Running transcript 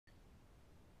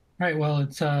All right, well,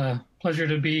 it's a pleasure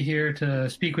to be here to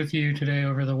speak with you today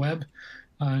over the web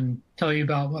and tell you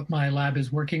about what my lab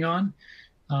is working on.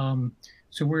 Um,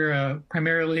 so we're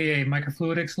primarily a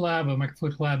microfluidics lab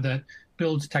that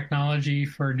builds technology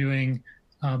for doing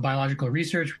biological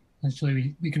research.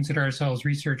 Essentially, we consider ourselves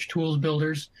research tools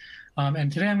builders.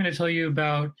 And today I'm going to tell you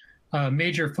about a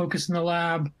major focus in the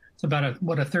lab. It's about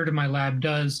what a third of my lab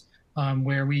does,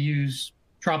 where we use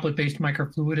droplet-based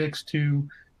microfluidics to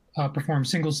perform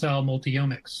single-cell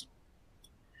multi-omics.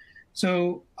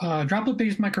 So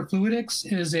droplet-based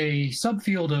microfluidics is a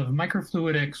subfield of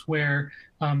microfluidics where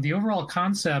the overall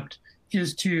concept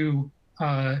is to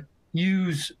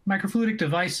use microfluidic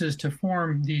devices to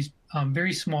form these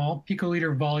very small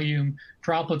picoliter volume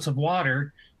droplets of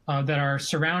water that are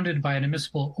surrounded by an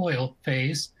immiscible oil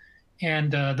phase. And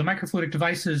the microfluidic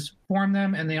devices form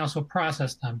them and they also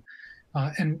process them.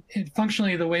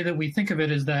 Functionally, the way that we think of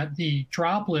it is that the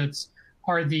droplets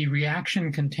are the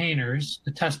reaction containers,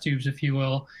 the test tubes, if you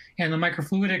will, and the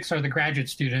microfluidics are the graduate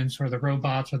students or the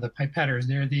robots or the pipetters.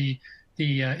 They're the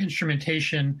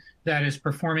instrumentation that is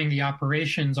performing the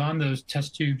operations on those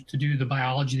test tubes to do the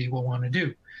biology that we'll want to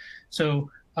do.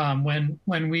 So when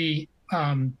we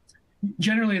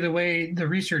generally the way the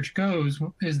research goes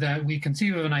is that we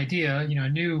conceive of an idea,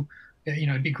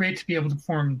 it'd be great to be able to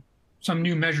perform some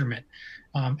new measurement.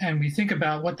 And we think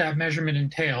about what that measurement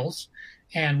entails,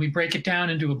 and we break it down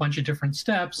into a bunch of different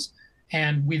steps,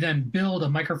 and we then build a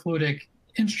microfluidic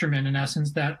instrument, in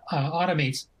essence, that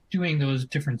automates doing those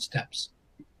different steps.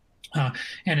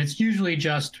 And it's usually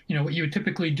just, what you would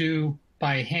typically do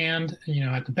by hand,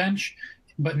 at the bench,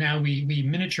 but now we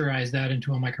miniaturize that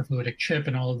into a microfluidic chip,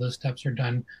 and all of those steps are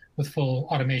done with full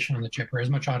automation on the chip, or as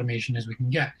much automation as we can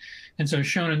get. And so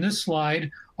shown in this slide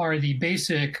are the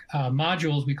basic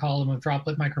modules, we call them, of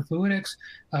droplet microfluidics,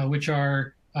 which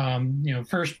are,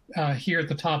 first here at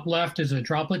the top left is a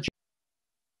droplet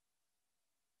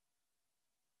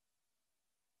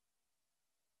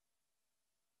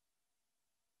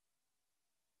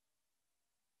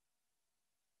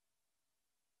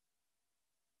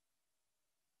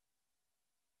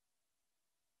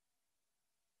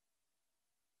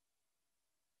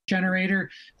generator.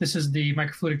 This is the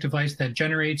microfluidic device that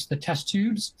generates the test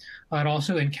tubes. It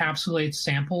also encapsulates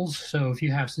samples. So if you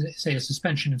have, say, a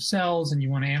suspension of cells and you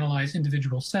want to analyze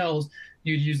individual cells,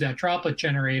 you'd use that droplet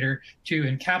generator to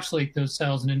encapsulate those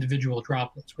cells in individual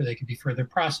droplets where they can be further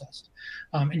processed.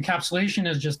 Encapsulation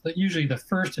is just usually the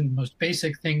first and most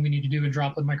basic thing we need to do in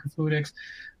droplet microfluidics.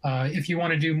 If you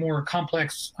want to do more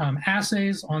complex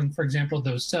assays on, for example,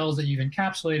 those cells that you've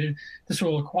encapsulated, this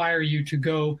will require you to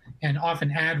go and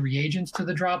often add reagents to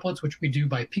the droplets, which we do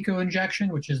by pico injection,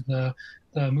 which is the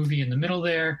movie in the middle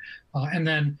there. And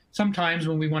then sometimes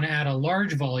when we want to add a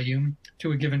large volume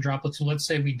to a given droplet, so let's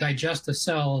say we digest a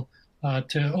cell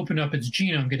to open up its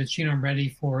genome, get its genome ready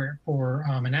for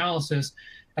analysis.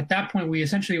 At that point, we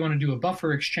essentially want to do a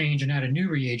buffer exchange and add a new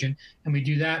reagent, and we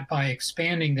do that by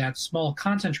expanding that small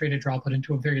concentrated droplet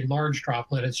into a very large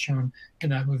droplet, as shown in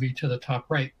that movie to the top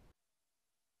right.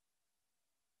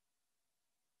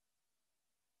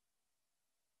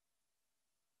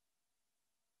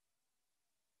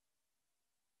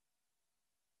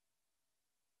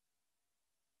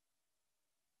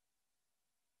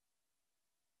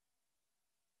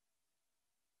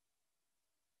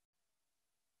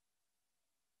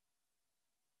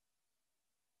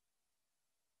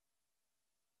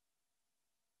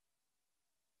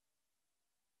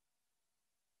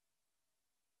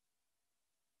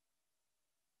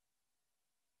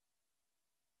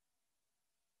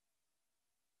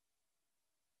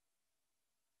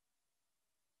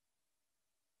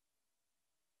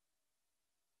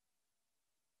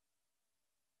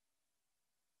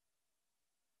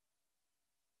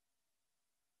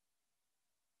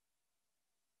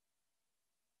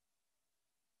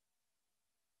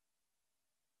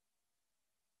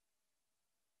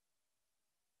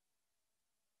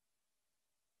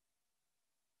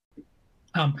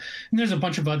 And there's a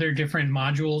bunch of other different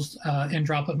modules in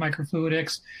droplet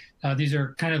microfluidics. These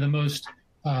are kind of the most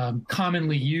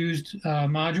commonly used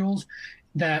modules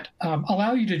that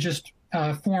allow you to just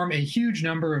form a huge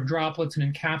number of droplets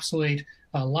and encapsulate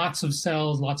lots of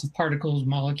cells, lots of particles,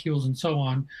 molecules, and so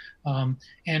on,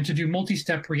 and to do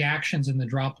multi-step reactions in the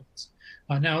droplets.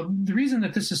 Now, the reason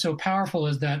that this is so powerful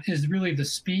is really the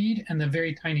speed and the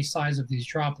very tiny size of these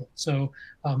droplets. So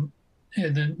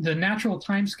the natural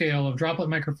timescale of droplet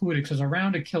microfluidics is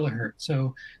around 1 kilohertz.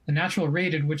 So the natural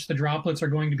rate at which the droplets are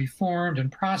going to be formed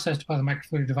and processed by the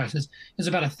microfluidic devices is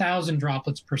about 1,000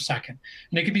 droplets per second.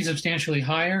 And it could be substantially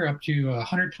higher, up to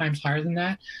 100 times higher than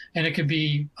that. And it could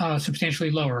be substantially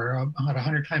lower, about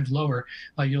 100 times lower.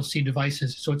 You'll see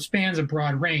devices. So it spans a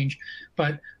broad range.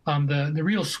 But the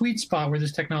real sweet spot where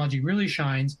this technology really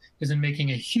shines is in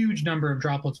making a huge number of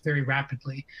droplets very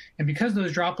rapidly. And because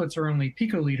those droplets are only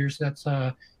picoliters, that's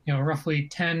roughly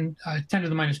 10 to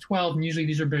the minus 12, and usually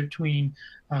these are between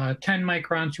 10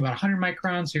 microns to about 100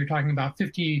 microns, so you're talking about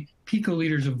 50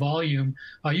 picoliters of volume.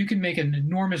 You can make an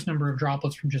enormous number of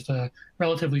droplets from just a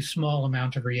relatively small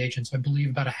amount of reagents. I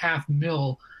believe about 0.5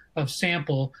 ml of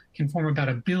sample can form about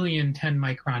 1 billion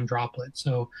 10-micron droplets.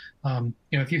 So,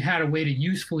 if you had a way to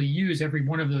usefully use every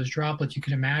one of those droplets, you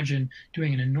could imagine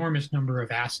doing an enormous number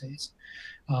of assays.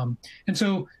 And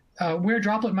so where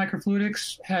droplet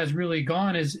microfluidics has really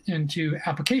gone is into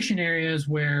application areas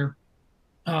where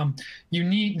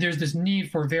there's this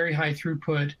need for very high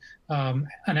throughput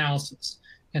analysis.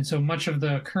 And so much of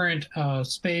the current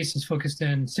space is focused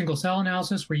in single cell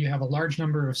analysis, where you have a large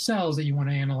number of cells that you want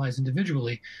to analyze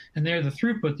individually. And there, the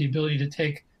throughput, the ability to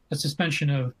take a suspension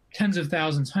of tens of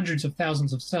thousands, hundreds of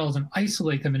thousands of cells and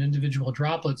isolate them in individual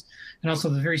droplets, and also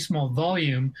the very small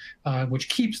volume, which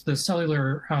keeps the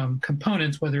cellular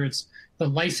components, whether it's the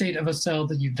lysate of a cell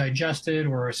that you've digested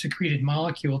or a secreted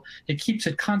molecule, it keeps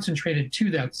it concentrated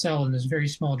to that cell in this very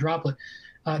small droplet.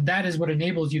 That is what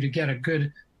enables you to get a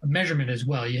good measurement as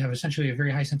well. You have essentially a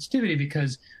very high sensitivity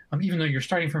because even though you're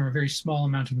starting from a very small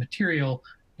amount of material,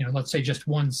 let's say just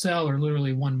one cell or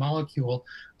literally one molecule,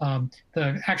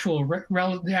 the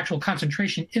actual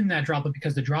concentration in that droplet,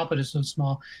 because the droplet is so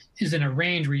small, is in a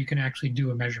range where you can actually do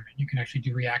a measurement. You can actually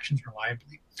do reactions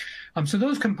reliably. So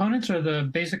those components are the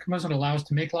basic components that allow us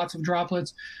to make lots of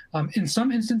droplets. In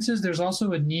some instances, there's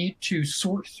also a need to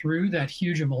sort through that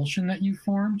huge emulsion that you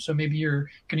form. So maybe you're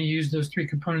going to use those 3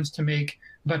 components to make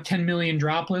about 10 million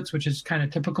droplets, which is kind of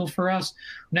typical for us.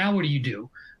 Now what do?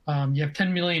 You have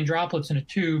 10 million droplets in a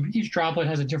tube. Each droplet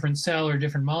has a different cell or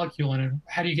different molecule in it.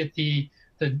 How do you get the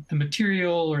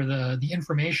material or the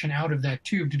information out of that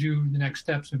tube to do the next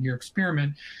steps of your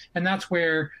experiment? And that's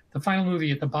where the final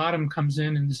movie at the bottom comes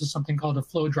in, and this is something called a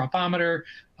flow dropometer.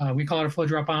 We call it a flow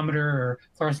dropometer or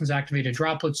fluorescence activated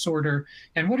droplet sorter.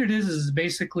 And what it is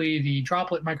basically the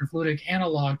droplet microfluidic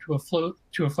analog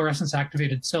to a fluorescence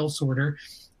activated cell sorter.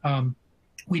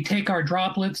 We take our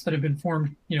droplets that have been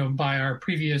formed, by our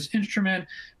previous instrument,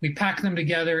 we pack them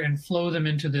together and flow them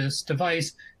into this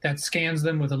device that scans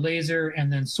them with a laser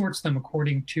and then sorts them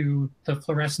according to the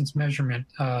fluorescence measurement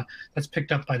that's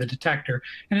picked up by the detector.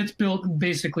 And it's built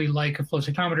basically like a flow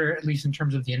cytometer, at least in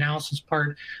terms of the analysis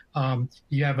part.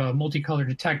 You have a multicolor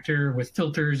detector with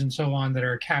filters and so on that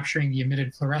are capturing the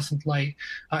emitted fluorescent light,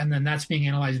 and then that's being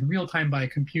analyzed in real time by a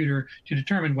computer to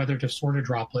determine whether to sort a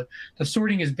droplet. The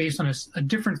sorting is based on a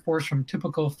different force from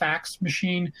typical fax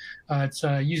machine.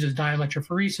 It uses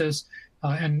dielectrophoresis.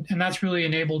 And that's really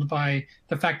enabled by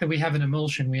the fact that we have an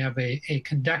emulsion. We have a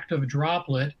conductive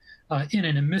droplet in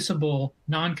an immiscible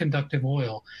non-conductive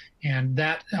oil. And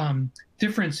that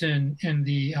difference in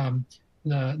the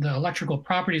electrical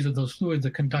properties of those fluids,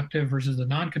 the conductive versus the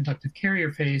non-conductive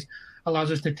carrier phase,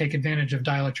 allows us to take advantage of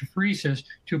dielectrophoresis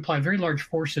to apply very large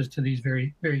forces to these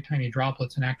very, very tiny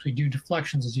droplets and actually do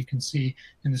deflections, as you can see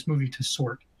in this movie, to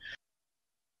sort.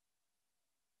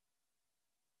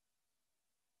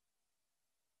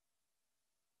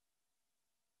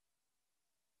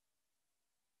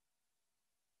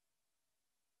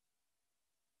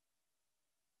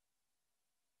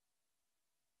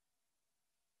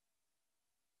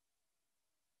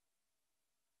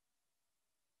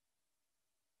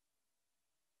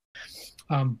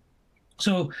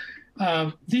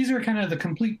 These are kind of the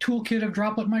complete toolkit of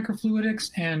droplet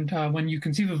microfluidics. And when you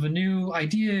conceive of a new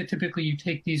idea, typically you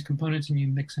take these components and you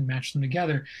mix and match them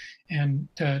together and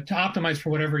to optimize for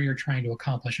whatever you're trying to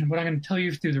accomplish. And what I'm going to tell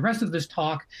you through the rest of this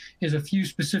talk is a few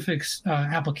specific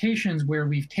applications where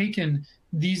we've taken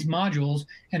these modules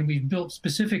and we've built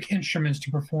specific instruments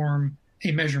to perform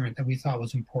a measurement that we thought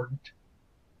was important.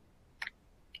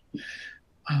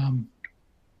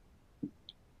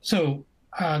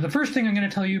 The first thing I'm going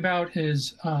to tell you about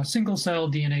is single-cell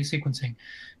DNA sequencing.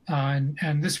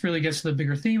 And this really gets to the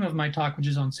bigger theme of my talk, which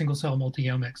is on single-cell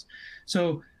multi-omics.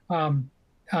 So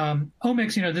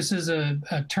omics, this is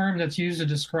a term that's used to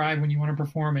describe when you want to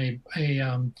perform a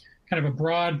kind kind of a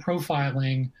broad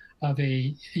profiling of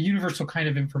a universal kind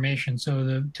of information. So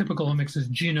the typical omics is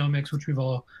genomics, which we've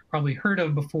all probably heard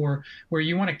of before, where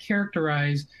you want to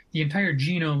characterize the entire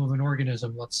genome of an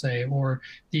organism, let's say, or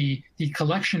the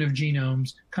collection of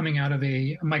genomes coming out of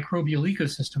a microbial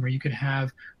ecosystem, where you could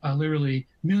have literally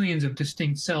millions of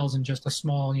distinct cells in just a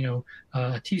small,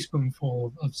 a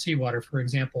teaspoonful of seawater, for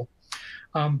example.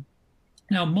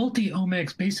 Now,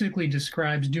 multi-omics basically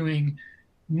describes doing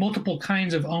multiple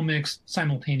kinds of omics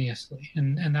simultaneously.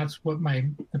 And that's what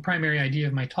the primary idea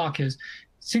of my talk is.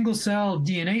 Single cell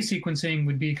DNA sequencing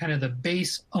would be kind of the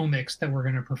base omics that we're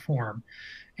going to perform.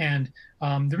 And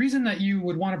the reason that you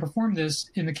would want to perform this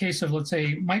in the case of, let's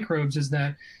say, microbes is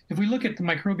that if we look at the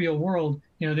microbial world,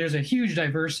 there's a huge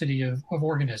diversity of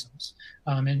organisms.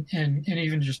 And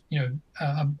even just,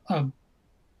 a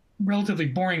relatively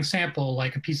boring sample,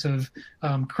 like a piece of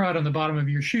crud on the bottom of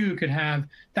your shoe, could have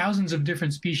thousands of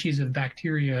different species of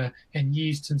bacteria and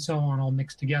yeasts and so on all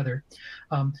mixed together.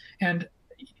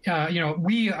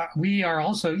 We are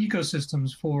also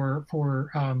ecosystems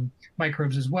for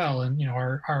microbes as well. And,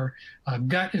 our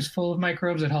gut is full of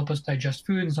microbes that help us digest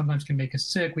food and sometimes can make us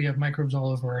sick. We have microbes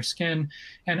all over our skin.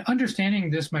 And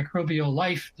understanding this microbial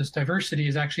life, this diversity,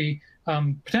 is actually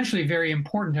potentially very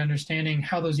important to understanding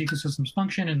how those ecosystems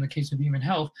function, in the case of human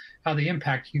health, how they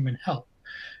impact human health.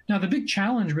 Now, the big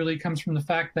challenge really comes from the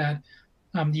fact that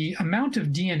the amount of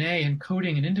DNA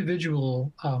encoding an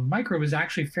individual microbe is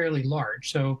actually fairly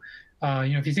large. So,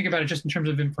 if you think about it just in terms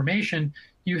of information,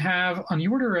 you have on the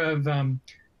order of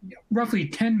roughly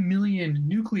 10 million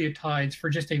nucleotides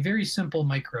for just a very simple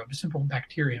microbe, a simple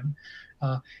bacterium.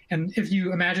 And if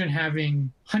you imagine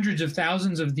having hundreds of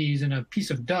thousands of these in a piece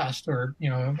of dust or,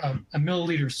 a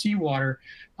milliliter of seawater,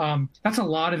 that's a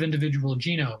lot of individual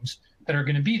genomes that are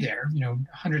going to be there,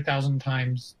 100,000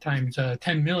 times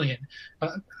 10 million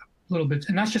little bits.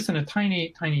 And that's just in a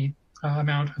tiny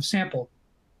amount of sample.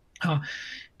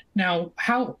 Now,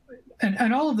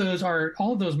 and all of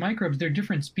those microbes, they're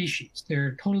different species.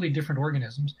 They're totally different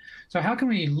organisms. So how can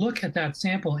we look at that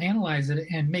sample, analyze it,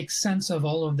 and make sense of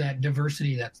all of that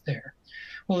diversity that's there?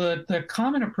 Well, the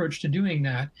common approach to doing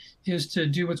that is to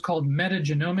do what's called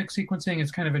metagenomic sequencing.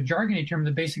 It's kind of a jargony term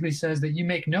that basically says that you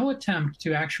make no attempt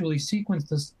to actually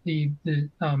sequence the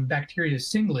bacteria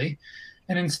singly,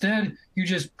 and instead you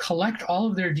just collect all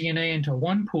of their DNA into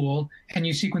one pool and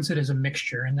you sequence it as a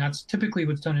mixture. And that's typically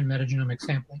what's done in metagenomic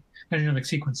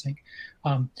sequencing.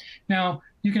 Now,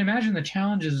 you can imagine the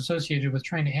challenges associated with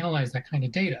trying to analyze that kind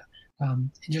of data.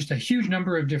 Just a huge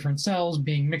number of different cells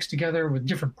being mixed together with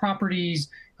different properties.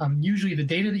 Usually the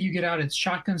data that you get out, it's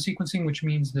shotgun sequencing, which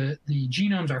means the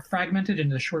genomes are fragmented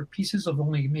into short pieces of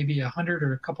only maybe 100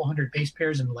 or a couple hundred base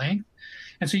pairs in length.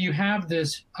 And so you have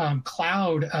this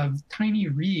cloud of tiny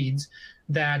reads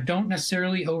that don't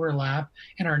necessarily overlap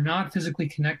and are not physically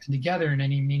connected together in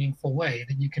any meaningful way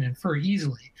that you can infer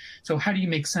easily. So how do you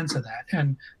make sense of that?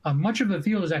 And much of the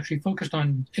field is actually focused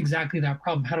on exactly that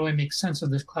problem. How do I make sense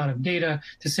of this cloud of data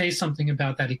to say something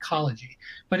about that ecology?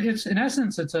 But it's, in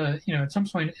essence, it's at some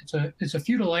point, it's a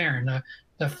futile errand.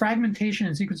 The fragmentation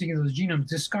and sequencing of those genomes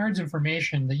discards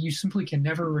information that you simply can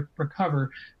never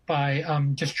recover by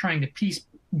just trying to piece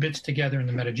bits together in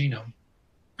the metagenome.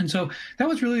 And so that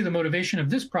was really the motivation of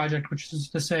this project, which is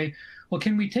to say, well,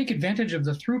 can we take advantage of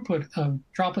the throughput of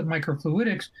Droplet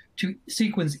Microfluidics to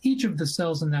sequence each of the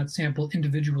cells in that sample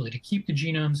individually, to keep the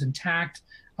genomes intact,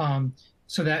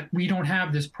 so that we don't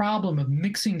have this problem of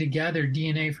mixing together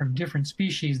DNA from different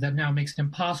species that now makes it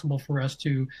impossible for us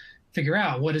to figure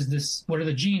out what are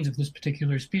the genes of this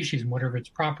particular species and what are its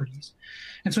properties.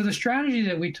 And so the strategy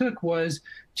that we took was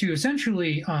to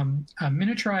essentially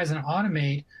miniaturize and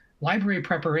automate library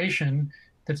preparation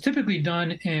that's typically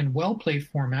done in well plate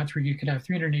formats, where you could have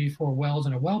 384 wells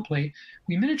in a well plate.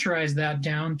 We miniaturized that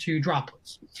down to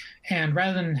droplets. And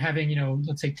rather than having,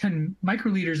 let's say 10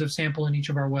 microliters of sample in each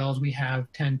of our wells, we have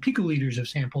 10 picoliters of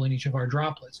sample in each of our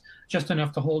droplets, just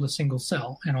enough to hold a single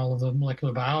cell and all of the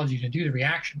molecular biology to do the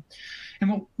reaction. And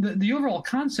what the overall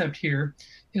concept here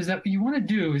is that what you want to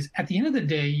do is, at the end of the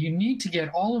day, you need to get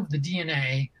all of the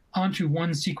DNA onto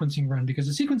one sequencing run, because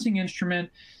the sequencing instrument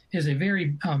is a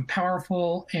very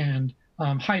powerful and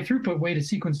high throughput way to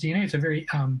sequence DNA. It's a very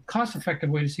cost-effective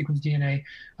way to sequence DNA,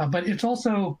 but it's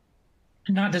also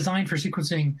not designed for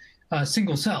sequencing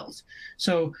single cells.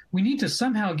 So we need to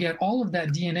somehow get all of that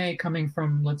DNA coming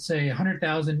from, let's say,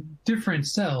 100,000 different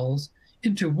cells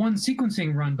into one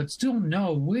sequencing run, but still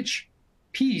know which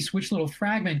little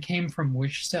fragment came from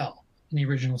which cell in the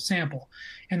original sample.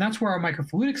 And that's where our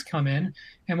microfluidics come in.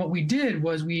 And what we did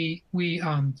was we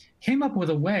came up with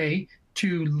a way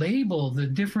to label the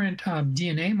different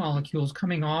DNA molecules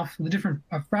coming off, the different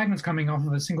fragments coming off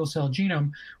of a single cell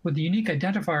genome with the unique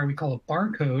identifier we call a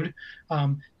barcode,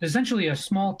 essentially a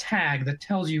small tag that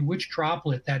tells you which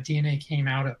droplet that DNA came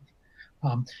out of.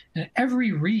 And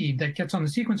every read that gets on the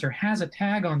sequencer has a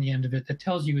tag on the end of it that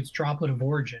tells you its droplet of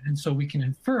origin. And so we can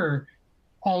infer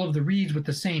all of the reads with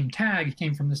the same tag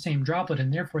came from the same droplet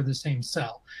and therefore the same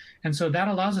cell. And so that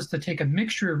allows us to take a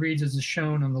mixture of reads, as is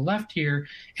shown on the left here,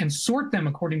 and sort them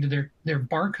according to their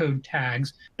barcode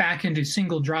tags back into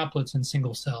single droplets and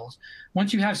single cells.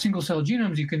 Once you have single cell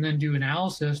genomes, you can then do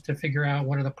analysis to figure out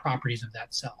what are the properties of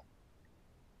that cell.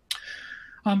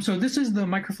 So this is the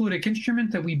microfluidic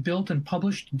instrument that we built and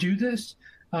published to do this.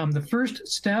 The first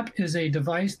step is a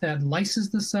device that lyses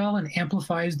the cell and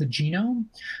amplifies the genome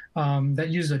that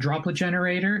uses a droplet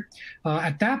generator.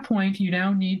 At that point, you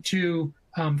now need to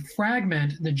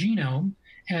fragment the genome,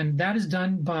 and that is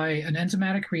done by an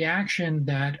enzymatic reaction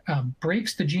that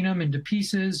breaks the genome into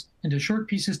pieces, into short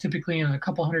pieces, typically a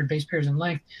couple hundred base pairs in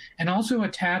length, and also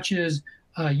attaches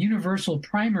universal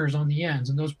primers on the ends.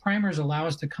 And those primers allow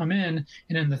us to come in,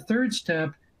 and in the third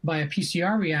step, by a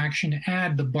PCR reaction,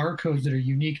 add the barcodes that are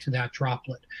unique to that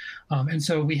droplet. And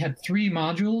so we had 3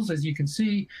 modules, as you can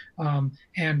see,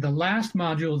 and the last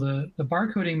module, the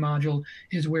barcoding module,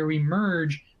 is where we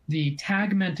merge the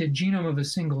tagmented genome of a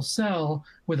single cell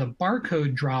with a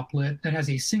barcode droplet that has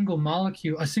a single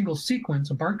molecule, a single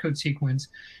sequence, a barcode sequence,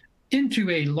 into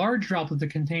a large droplet that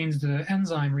contains the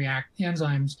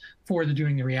enzymes for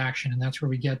doing the reaction. And that's where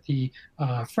we get the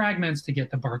fragments to get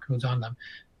the barcodes on them.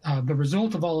 The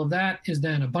result of all of that is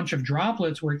then a bunch of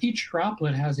droplets where each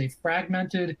droplet has a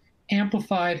fragmented,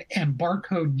 amplified, and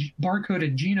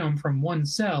barcoded genome from one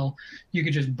cell. You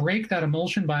could just break that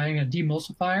emulsion by a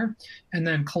demulsifier and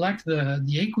then collect the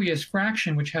aqueous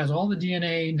fraction, which has all the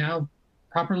DNA now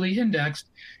properly indexed,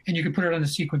 and you can put it on the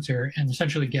sequencer and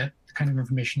essentially get the kind of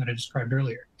information that I described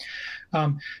earlier.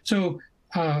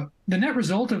 The net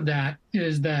result of that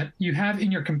is that you have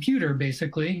in your computer,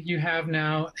 basically, you have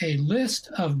now a list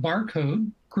of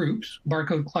barcode groups,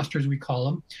 barcode clusters we call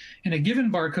them, and a given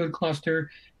barcode cluster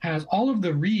has all of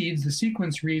the reads, the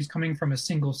sequence reads coming from a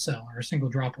single cell or a single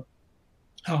droplet.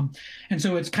 And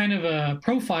so it's kind of a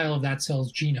profile of that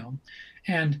cell's genome.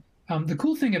 And the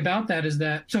cool thing about that is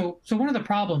that, so one of the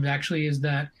problems actually is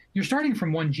that you're starting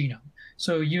from one genome.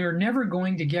 So you're never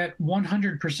going to get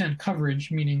 100%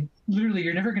 coverage, meaning literally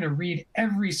you're never going to read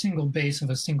every single base of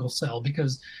a single cell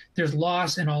because there's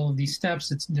loss in all of these steps.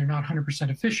 They're not 100%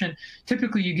 efficient.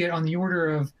 Typically you get on the order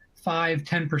of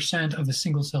 5–10% of a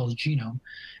single cell's genome.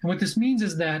 And what this means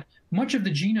is that much of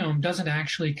the genome doesn't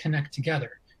actually connect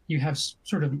together. You have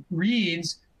sort of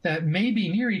reads that may be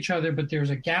near each other, but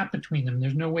there's a gap between them.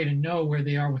 There's no way to know where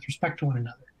they are with respect to one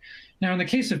another. Now, in the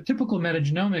case of typical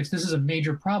metagenomics, this is a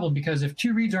major problem because if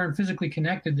 2 reads aren't physically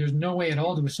connected, there's no way at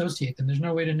all to associate them. There's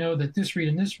no way to know that this read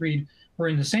and this read are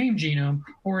in the same genome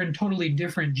or in totally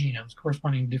different genomes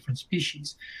corresponding to different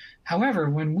species. However,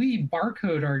 when we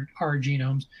barcode our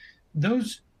genomes,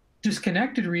 those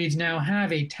disconnected reads now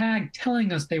have a tag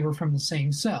telling us they were from the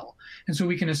same cell. And so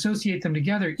we can associate them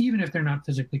together even if they're not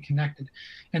physically connected.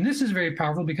 And this is very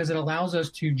powerful because it allows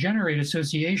us to generate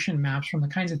association maps from the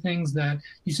kinds of things that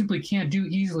you simply can't do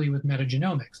easily with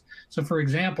metagenomics. So for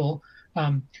example,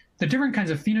 the different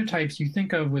kinds of phenotypes you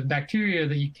think of with bacteria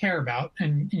that you care about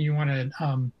and you want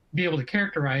to be able to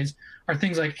characterize are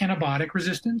things like antibiotic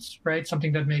resistance, right?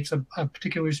 Something that makes a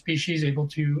particular species able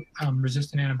to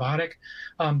resist an antibiotic.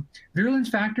 Virulence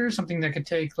factors, something that could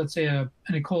take, let's say, an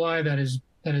E. coli that is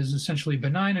essentially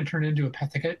benign and turn into a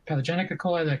pathogenic E.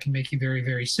 coli that can make you very,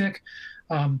 very sick.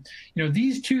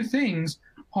 These 2 things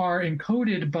are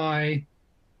encoded by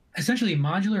essentially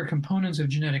modular components of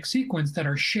genetic sequence that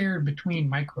are shared between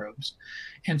microbes.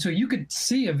 And so you could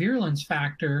see a virulence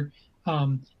factor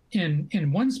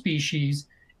in one species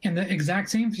and the exact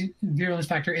same virulence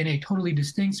factor in a totally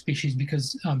distinct species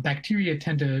because bacteria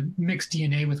tend to mix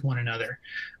DNA with one another.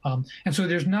 And so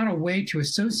there's not a way to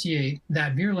associate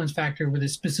that virulence factor with a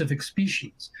specific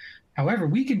species. However,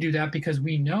 we can do that because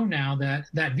we know now that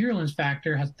that virulence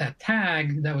factor has that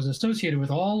tag that was associated with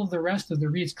all of the rest of the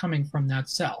reads coming from that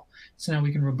cell. So now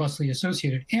we can robustly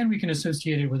associate it, and we can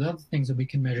associate it with other things that we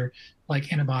can measure, like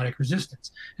antibiotic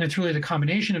resistance. And it's really the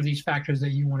combination of these factors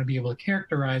that you want to be able to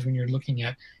characterize when you're looking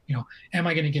at, am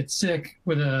I going to get sick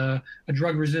with a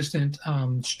drug-resistant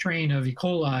strain of E.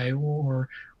 coli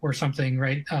or something,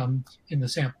 right, in the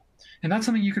sample. And that's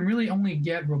something you can really only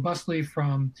get robustly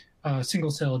from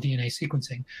single-cell DNA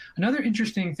sequencing. Another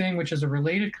interesting thing, which is a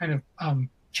related kind of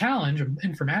challenge, an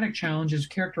informatic challenge, is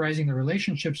characterizing the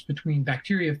relationships between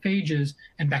bacteriophages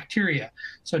and bacteria.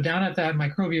 So down at that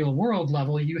microbial world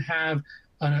level, you have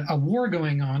a war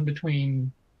going on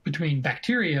between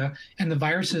bacteria and the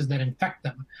viruses that infect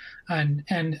them. And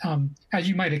as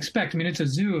you might expect, I mean, it's a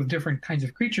zoo of different kinds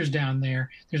of creatures down there.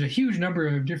 There's a huge number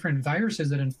of different viruses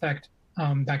that infect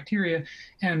bacteria.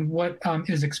 And what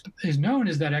is known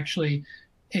is that actually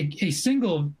a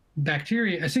single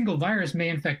bacteria, a single virus may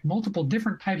infect multiple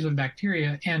different types of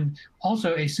bacteria, and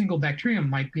also a single bacterium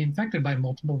might be infected by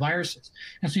multiple viruses.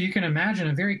 And so you can imagine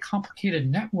a very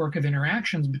complicated network of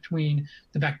interactions between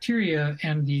the bacteria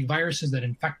and the viruses that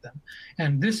infect them.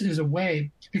 And this is a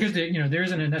way, because there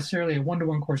isn't necessarily a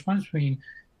one-to-one correspondence between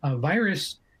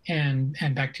virus and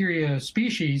bacteria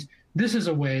species. This is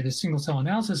a way, the single cell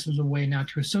analysis is a way now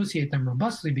to associate them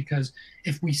robustly, because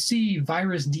if we see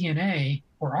virus DNA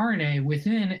or RNA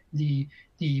within the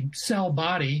cell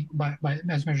body,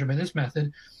 as measured by this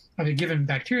method, of a given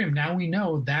bacterium, now we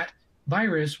know that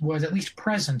virus was at least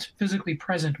present, physically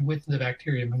present with the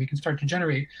bacterium, and we can start to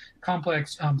generate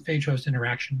complex phage-host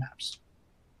interaction maps.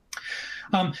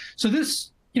 So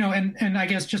this, and I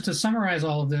guess just to summarize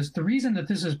all of this, the reason that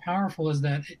this is powerful is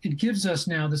that it gives us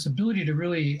now this ability to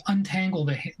really untangle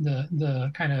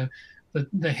the kind of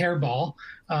the hairball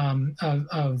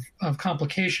of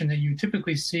complication that you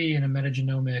typically see in a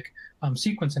metagenomic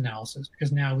sequence analysis,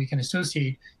 because now we can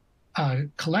associate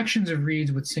collections of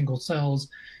reads with single cells.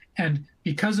 And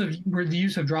because of the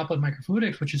use of droplet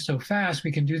microfluidics, which is so fast,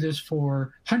 we can do this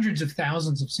for hundreds of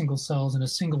thousands of single cells in a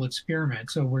single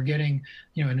experiment. So we're getting,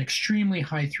 an extremely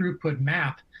high throughput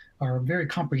map, or a very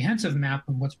comprehensive map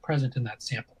of what's present in that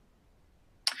sample.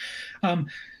 One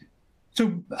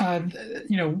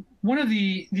of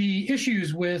the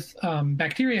issues with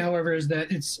bacteria, however, is that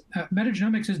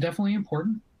metagenomics is definitely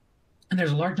important. And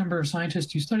there's a large number of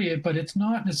scientists who study it, but it's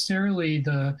not necessarily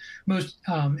the most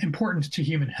important to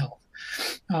human health.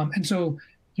 And so,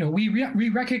 we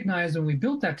recognized when we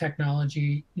built that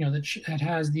technology, that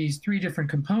has these three different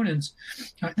components.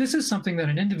 This is something that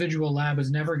an individual lab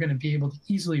is never going to be able to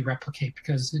easily replicate,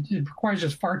 because it requires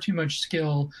just far too much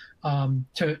skill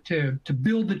to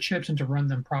build the chips and to run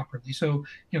them properly. So,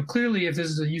 clearly, if this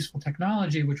is a useful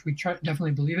technology, which we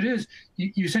definitely believe it is,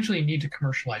 you essentially need to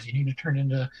commercialize. You need to turn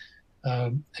into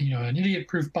an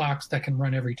idiot-proof box that can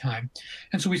run every time.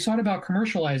 And so we sought about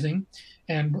commercializing,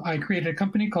 and I created a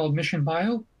company called Mission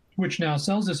Bio, which now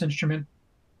sells this instrument.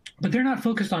 But they're not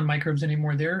focused on microbes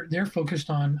anymore. They're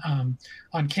focused on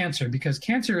cancer, because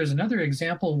cancer is another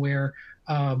example where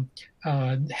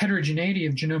heterogeneity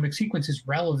of genomic sequence is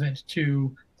relevant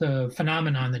to the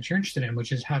phenomenon that you're interested in,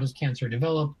 which is how does cancer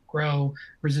develop, grow,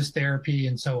 resist therapy,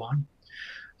 and so on.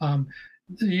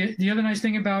 The other nice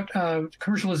thing about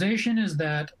commercialization is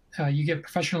that you get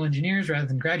professional engineers rather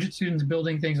than graduate students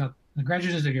building things. The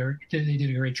graduate students, they did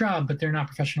a great job, but they're not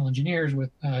professional engineers with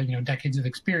decades of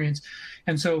experience.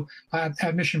 And so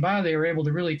at Mission Bio, they were able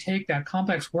to really take that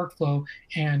complex workflow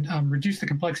and reduce the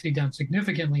complexity down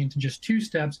significantly into just 2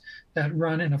 steps that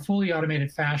run in a fully automated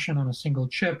fashion on a single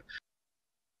chip.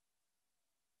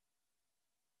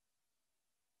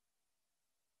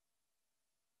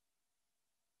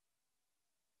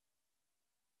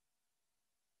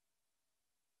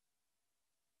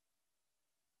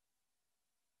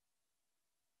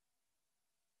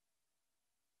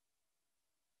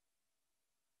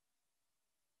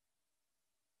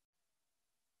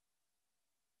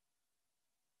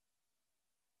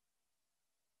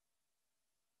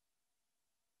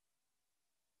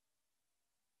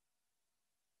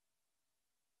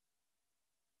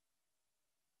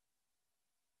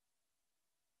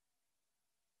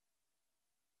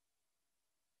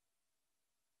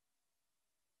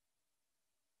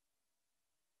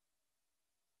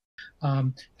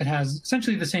 That has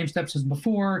essentially the same steps as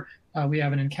before. We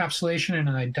have an encapsulation and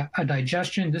a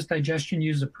digestion. This digestion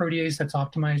uses a protease that's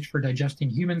optimized for digesting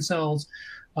human cells.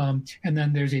 And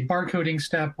then there's a barcoding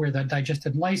step where that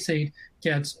digested lysate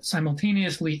gets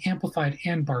simultaneously amplified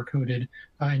and barcoded,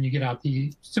 and you get out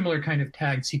the similar kind of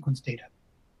tagged sequence data.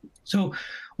 So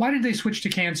why did they switch to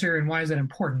cancer, and why is that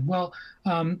important? Well,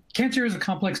 cancer is a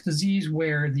complex disease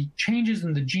where the changes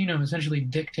in the genome essentially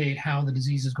dictate how the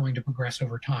disease is going to progress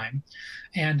over time.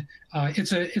 And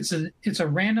it's a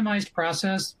randomized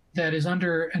process that is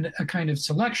under a kind of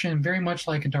selection, very much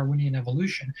like a Darwinian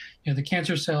evolution. The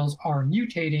cancer cells are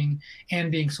mutating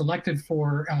and being selected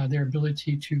for their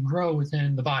ability to grow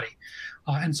within the body.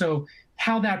 And so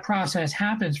how that process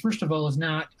happens, first of all, is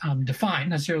not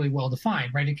necessarily well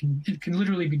defined, right? It can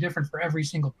literally be different for every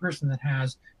single person that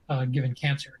has given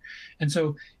cancer. And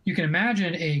so you can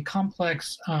imagine a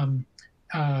complex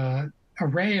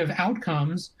array of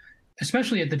outcomes,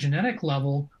 especially at the genetic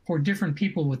level, for different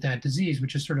people with that disease,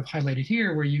 which is sort of highlighted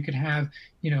here, where you could have,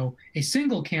 a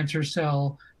single cancer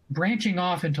cell branching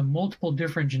off into multiple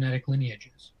different genetic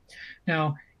lineages.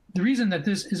 Now, the reason that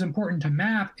this is important to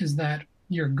map is that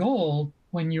your goal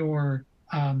when you're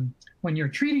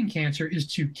treating cancer is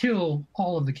to kill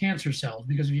all of the cancer cells,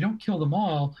 because if you don't kill them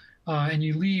all and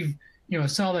you leave a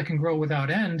cell that can grow without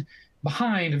end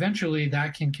behind, eventually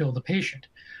that can kill the patient.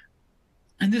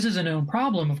 And this is a known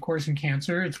problem, of course, in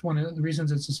cancer. It's one of the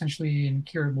reasons it's essentially an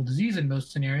incurable disease in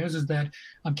most scenarios, is that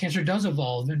cancer does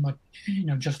evolve in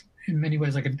just in many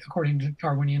ways, like according to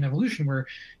Darwinian evolution, where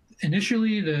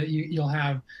initially you'll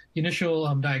have the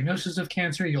initial diagnosis of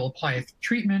cancer, you'll apply a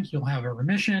treatment, you'll have a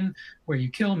remission where you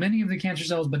kill many of the cancer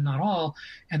cells, but not all.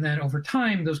 And then over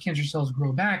time, those cancer cells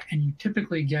grow back, and you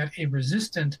typically get a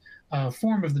resistant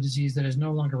form of the disease that is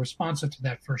no longer responsive to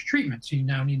that first treatment. So you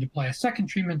now need to apply a second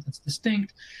treatment that's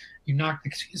distinct. You knock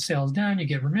the cells down, you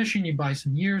get remission, you buy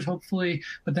some years, hopefully,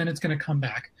 but then it's going to come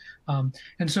back.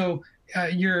 And so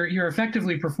you're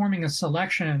effectively performing a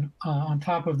selection on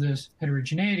top of this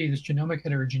heterogeneity, this genomic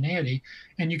heterogeneity.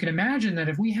 And you can imagine that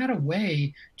if we had a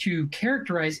way to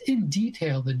characterize in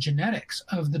detail the genetics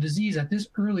of the disease at this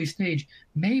early stage,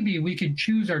 maybe we could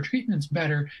choose our treatments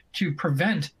better to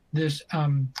prevent this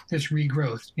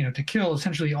regrowth, to kill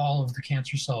essentially all of the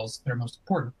cancer cells that are most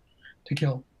important to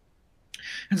kill.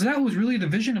 And so that was really the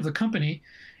vision of the company,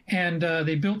 and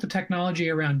they built the technology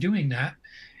around doing that.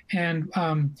 And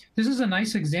this is a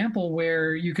nice example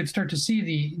where you could start to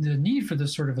see the need for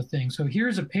this sort of a thing. So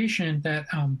here's a patient that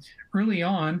early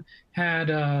on had,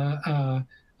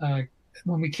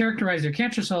 when we characterized their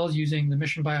cancer cells using the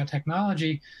Mission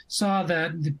biotechnology, saw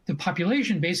that the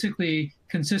population basically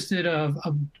consisted of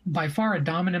by far a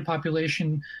dominant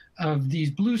population of these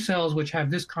blue cells, which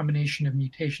have this combination of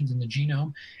mutations in the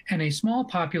genome, and a small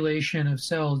population of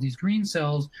cells, these green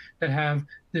cells, that have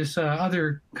this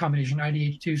other combination,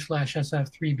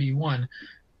 IDH2/SF3B1.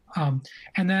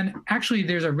 And then actually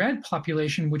there's a red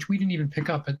population, which we didn't even pick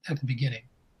up at the beginning.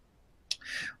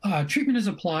 Treatment is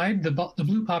applied, the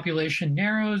blue population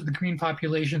narrows, the green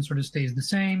population sort of stays the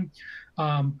same.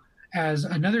 As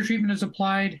another treatment is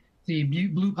applied, the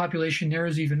blue population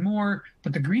narrows even more,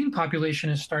 but the green population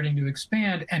is starting to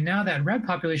expand, and now that red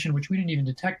population, which we didn't even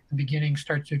detect at the beginning,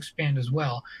 starts to expand as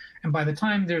well. And by the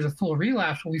time there's a full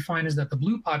relapse, what we find is that the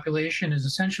blue population is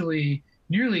essentially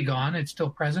nearly gone. It's still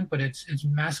present, but it's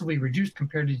massively reduced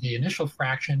compared to the initial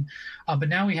fraction. But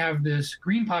now we have this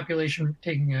green population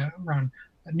taking around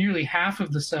nearly half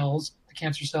of the cells, the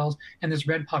cancer cells, and this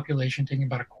red population taking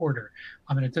about a quarter.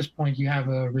 And at this point, you have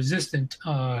a resistant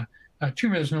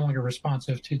tumor that's no longer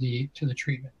responsive to the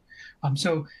treatment.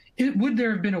 So would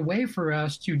there have been a way for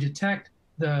us to detect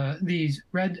the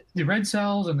red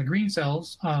cells and the green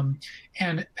cells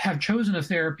and have chosen a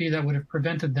therapy that would have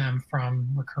prevented them from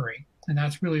recurring? And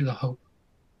that's really the hope,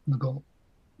 the goal.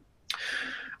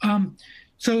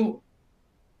 So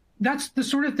that's the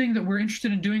sort of thing that we're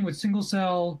interested in doing with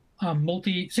single-cell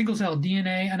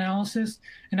DNA analysis.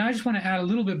 And I just want to add a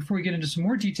little bit before we get into some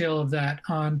more detail of that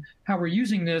on how we're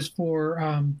using this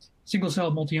for single-cell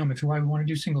multi-omics, or why we want to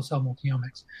do single-cell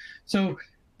multi-omics. So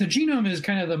the genome is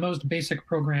kind of the most basic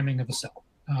programming of a cell,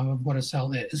 of what a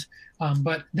cell is.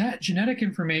 But that genetic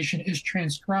information is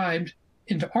transcribed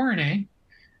into RNA,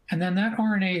 and then that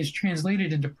RNA is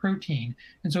translated into protein.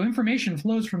 And so information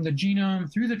flows from the genome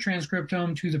through the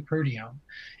transcriptome to the proteome.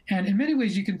 And in many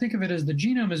ways, you can think of it as the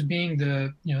genome as being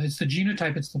it's the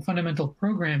genotype, it's the fundamental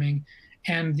programming.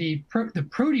 And the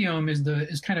proteome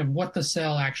is kind of what the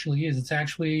cell actually is. It's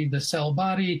actually the cell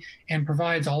body and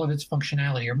provides all of its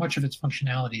functionality, or much of its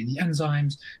functionality, the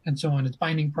enzymes and so on, its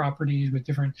binding properties with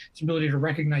its ability to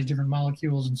recognize different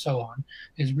molecules and so on,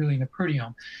 is really in the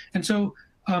proteome. And so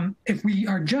if we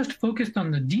are just focused on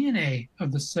the DNA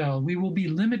of the cell, we will be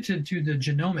limited to the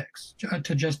genomics,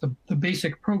 to just the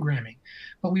basic programming.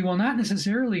 But we will not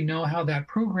necessarily know how that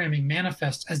programming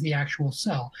manifests as the actual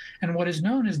cell. And what is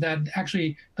known is that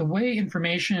actually the way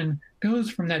information goes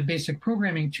from that basic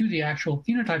programming to the actual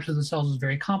phenotypes of the cells is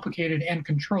very complicated and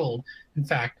controlled. In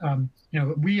fact,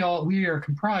 we are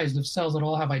comprised of cells that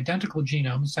all have identical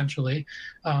genomes, essentially,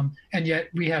 and yet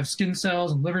we have skin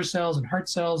cells and liver cells and heart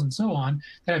cells and so on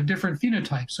that have different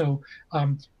phenotypes. So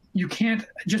you can't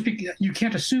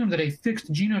assume that a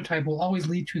fixed genotype will always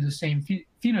lead to the same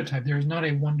phenotype. There is not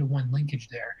a one-to-one linkage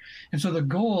there. And so the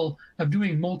goal of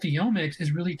doing multi-omics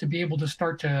is really to be able to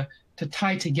start to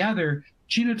tie together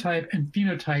genotype and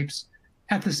phenotypes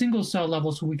at the single cell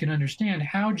level, so we can understand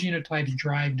how genotypes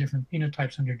drive different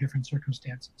phenotypes under different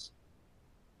circumstances.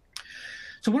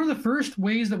 So one of the first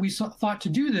ways that we thought to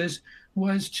do this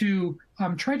was to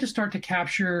try to start to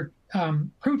capture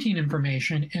protein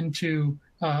information into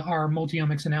our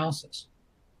multi-omics analysis.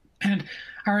 And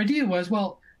our idea was,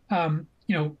 well,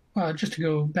 just to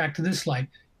go back to this slide,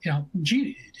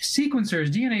 sequencers,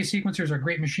 DNA sequencers are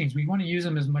great machines. We want to use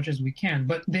them as much as we can,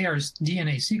 but they are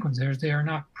DNA sequencers. They are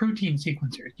not protein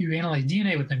sequencers. You analyze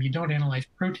DNA with them. You don't analyze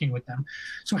protein with them.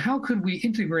 So how could we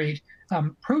integrate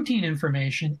protein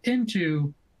information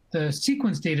into the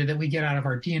sequence data that we get out of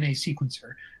our DNA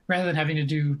sequencer, rather than having to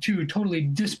do two totally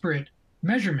disparate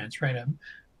measurements, right?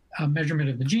 A measurement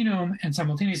of the genome and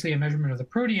simultaneously a measurement of the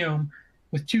proteome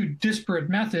with two disparate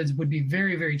methods would be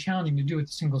very, very challenging to do at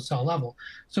the single cell level.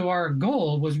 So our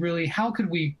goal was really, how could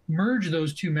we merge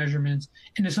those two measurements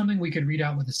into something we could read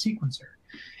out with a sequencer?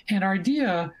 And our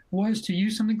idea was to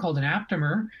use something called an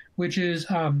aptamer, which is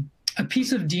a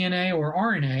piece of DNA or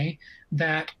RNA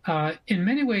that in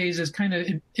many ways is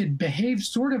it behaves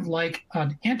sort of like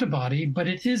an antibody, but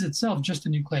it is itself just a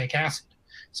nucleic acid.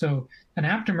 So an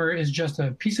aptamer is just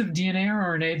a piece of DNA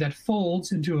or RNA that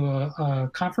folds into a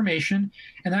conformation,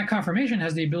 and that conformation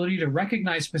has the ability to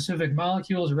recognize specific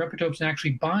molecules or epitopes and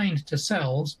actually bind to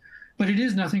cells, but it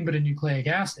is nothing but a nucleic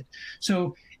acid.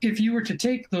 So if you were to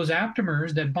take those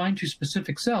aptamers that bind to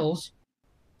specific cells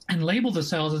and label the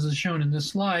cells as is shown in this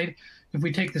slide, if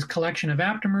we take this collection of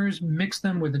aptamers, mix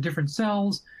them with the different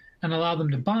cells, and allow them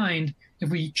to bind, if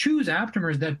we choose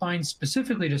aptamers that bind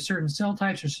specifically to certain cell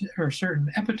types or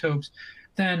certain epitopes,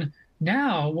 then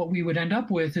now what we would end up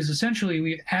with is essentially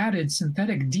we've added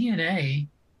synthetic DNA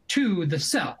to the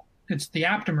cell. It's the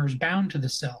aptamers bound to the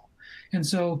cell. And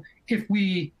so if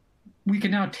we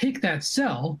can now take that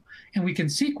cell and we can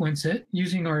sequence it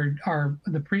using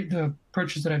the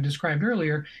approaches that I've described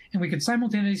earlier, and we could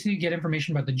simultaneously get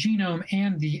information about the genome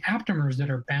and the aptamers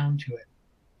that are bound to it.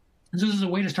 And so this is a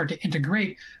way to start to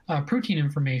integrate protein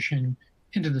information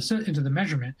into the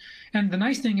measurement. And the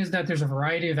nice thing is that there's a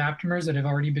variety of aptamers that have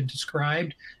already been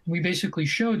described. And we basically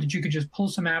showed that you could just pull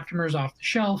some aptamers off the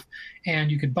shelf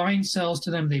and you could bind cells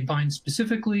to them. They bind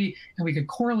specifically, and we could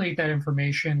correlate that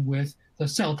information with the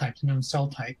cell type, the known cell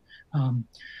type.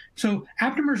 So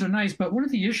aptamers are nice, but one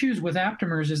of the issues with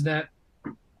aptamers is that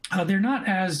they're not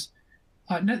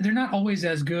always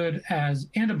as good as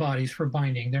antibodies for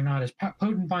binding. They're not as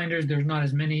potent binders. There's not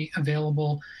as many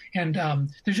available. And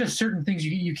there's just certain things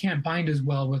you can't bind as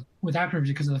well with aptamers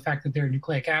because of the fact that they're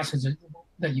nucleic acids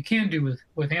that you can do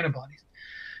with antibodies.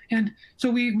 And so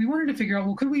we wanted to figure out,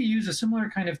 well, could we use a similar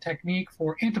kind of technique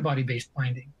for antibody-based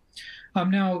binding?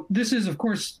 Now, this is, of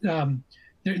course,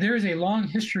 there is a long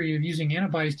history of using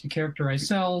antibodies to characterize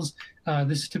cells.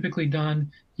 This is typically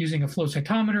done using a flow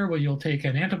cytometer, where you'll take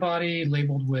an antibody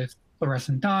labeled with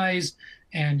fluorescent dyes,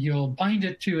 and you'll bind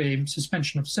it to a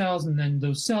suspension of cells, and then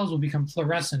those cells will become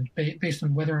fluorescent based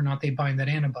on whether or not they bind that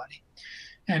antibody.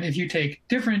 And if you take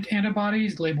different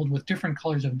antibodies labeled with different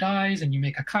colors of dyes and you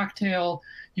make a cocktail,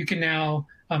 you can now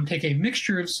take a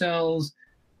mixture of cells,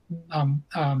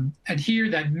 adhere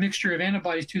that mixture of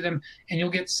antibodies to them, and you'll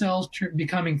get cells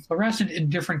becoming fluorescent in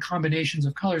different combinations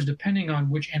of colors depending on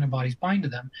which antibodies bind to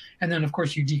them. And then, of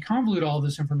course, you deconvolute all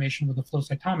this information with a flow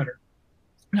cytometer.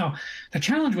 Now, the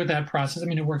challenge with that process,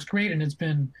 it works great, and it's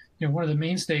been one of the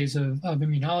mainstays of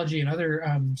immunology and other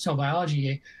cell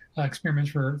biology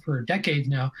experiments for decades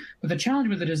now. But the challenge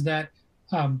with it is that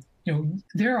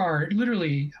there are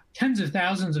literally tens of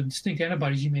thousands of distinct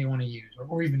antibodies you may want to use,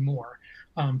 or even more,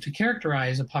 to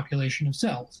characterize a population of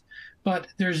cells. But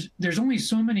there's only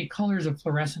so many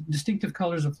distinctive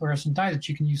colors of fluorescent dye that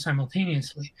you can use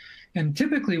simultaneously. And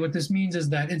typically what this means is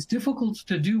that it's difficult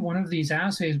to do one of these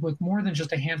assays with more than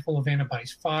just a handful of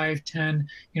antibodies, 5, 10.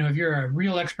 If you're a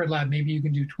real expert lab, maybe you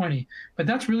can do 20. But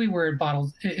that's really where it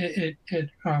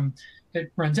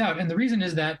runs out. And the reason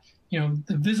is that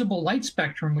the visible light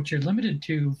spectrum, which you're limited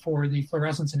to for the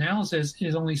fluorescence analysis,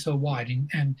 is only so wide,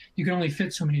 and you can only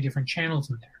fit so many different channels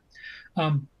in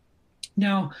there.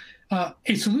 Now, a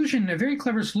very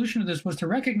clever solution to this was to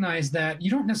recognize that you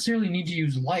don't necessarily need to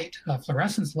use light,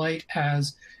 fluorescence light,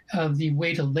 as the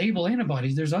way to label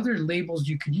antibodies. There's other labels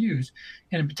you could use.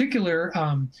 And in particular,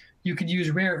 you could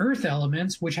use rare earth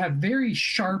elements, which have very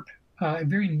sharp,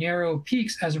 very narrow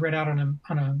peaks as read out on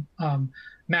a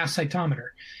mass cytometer.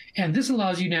 And this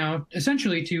allows you now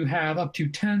essentially to have up to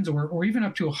tens or even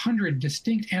up to 100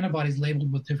 distinct antibodies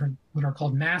labeled with different, what are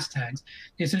called mass tags.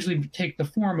 They essentially take the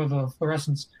form of a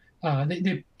fluorescence.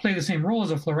 They play the same role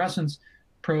as a fluorescence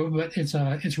probe, but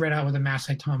it's read out with a mass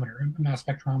cytometer, a mass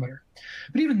spectrometer.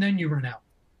 But even then you run out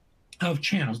of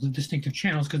channels, the distinctive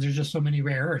channels, because there's just so many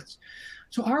rare earths.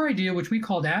 So our idea, which we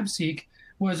called AbSeq,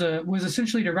 was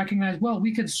essentially to recognize, well,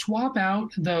 we could swap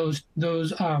out those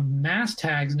mass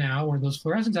tags now, or those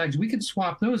fluorescent tags. We could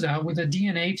swap those out with a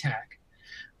DNA tag,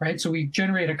 right? So we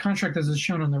generate a construct as is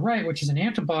shown on the right, which is an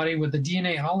antibody with a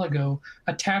DNA oligo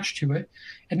attached to it.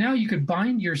 And now you could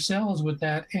bind your cells with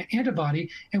that antibody.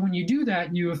 And when you do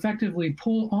that, you effectively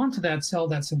pull onto that cell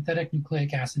that synthetic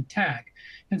nucleic acid tag.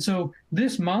 And so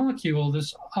this molecule,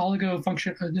 this oligo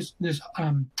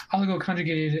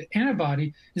conjugated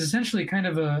antibody, is essentially kind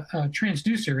of a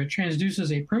transducer. It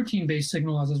transduces a protein-based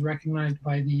signal as is recognized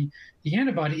by the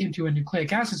antibody into a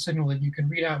nucleic acid signal that you can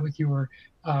read out with your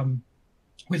DNA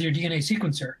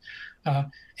sequencer.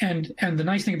 And the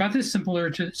nice thing about this, similar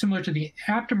to the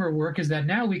aptamer work, is that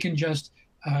now we can just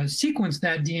sequence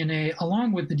that DNA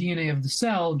along with the DNA of the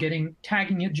cell,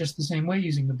 tagging it just the same way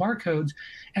using the barcodes,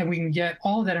 and we can get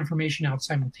all of that information out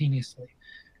simultaneously.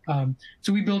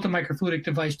 So we built a microfluidic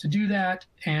device to do that,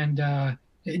 and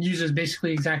it uses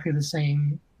basically exactly the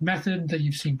same method that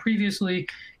you've seen previously.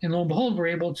 And lo and behold, we're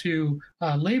able to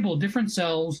label different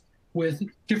cells with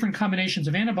different combinations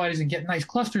of antibodies and get nice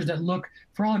clusters that look,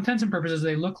 for all intents and purposes,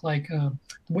 they look like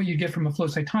what you get from a flow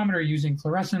cytometer using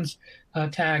fluorescence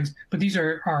tags. But these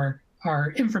are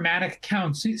informatic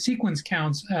counts, sequence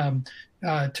counts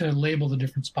to label the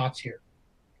different spots here.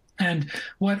 And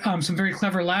what some very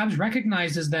clever labs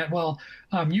recognize is that, well,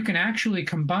 you can actually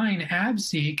combine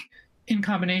AbSeq in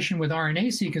combination with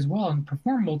RNA-seq as well and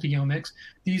perform multi-omics.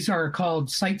 These are called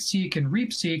site-seq and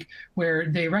reap-seq, where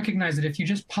they recognize that if you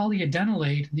just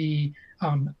polyadenylate the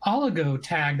oligo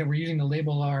tag that we're using to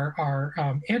label our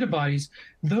antibodies,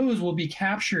 those will be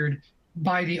captured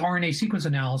by the RNA sequence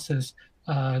analysis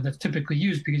that's typically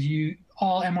used, because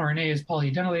all mRNA is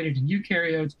polyadenylated in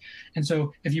eukaryotes. And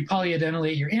so if you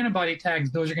polyadenylate your antibody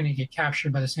tags, those are going to get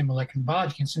captured by the same molecular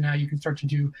biology. And so now you can start to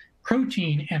do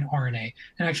protein and RNA.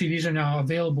 And actually, these are now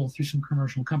available through some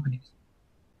commercial companies.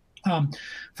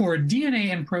 For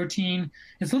DNA and protein,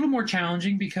 it's a little more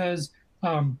challenging because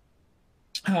in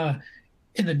the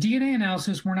DNA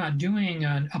analysis, we're not doing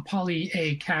a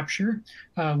poly-A capture.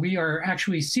 We are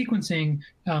actually sequencing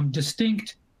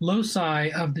distinct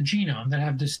loci of the genome that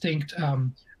have distinct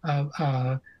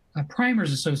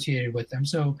primers associated with them.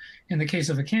 So in the case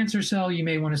of a cancer cell, you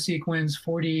may want to sequence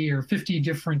 40 or 50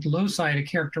 different loci to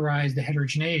characterize the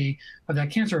heterogeneity of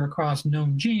that cancer across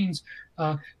known genes.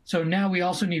 So now we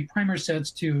also need primer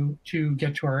sets to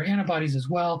get to our antibodies as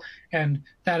well. And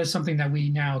that is something that we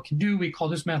now can do. We call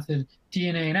this method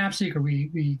DNA and AbSeq, or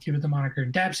we give it the moniker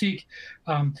DabSeq.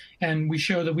 And we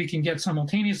show that we can get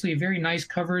simultaneously a very nice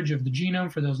coverage of the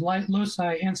genome for those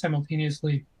loci and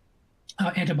simultaneously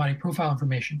antibody profile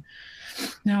information.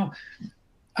 Now,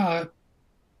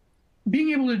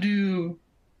 being able to do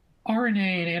RNA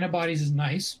and antibodies is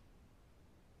nice.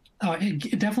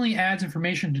 It definitely adds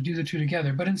information to do the two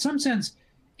together, but in some sense,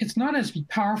 it's not as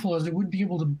powerful as it would be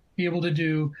able to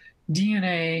do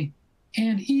DNA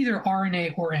and either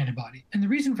RNA or antibody. And the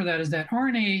reason for that is that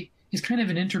RNA is kind of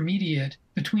an intermediate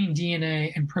between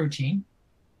DNA and protein.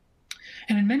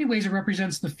 And in many ways, it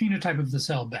represents the phenotype of the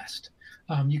cell best.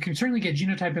 You can certainly get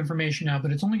genotype information out,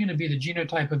 but it's only going to be the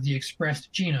genotype of the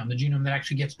expressed genome, the genome that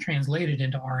actually gets translated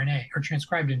into RNA or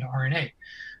transcribed into RNA.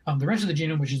 The rest of the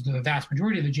genome, which is the vast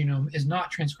majority of the genome, is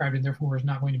not transcribed and therefore is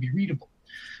not going to be readable.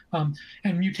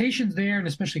 And mutations there, and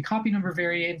especially copy number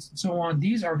variants and so on,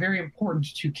 these are very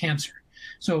important to cancer.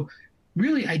 So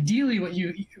really, ideally, when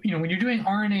you're doing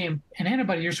RNA and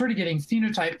antibody, you're sort of getting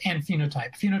phenotype and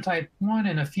phenotype. Phenotype 1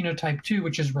 and a phenotype 2,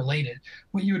 which is related.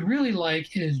 What you would really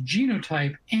like is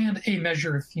genotype and a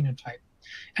measure of phenotype.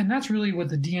 And that's really what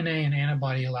the DNA and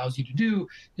antibody allows you to do,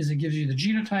 is it gives you the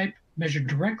genotype measured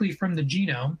directly from the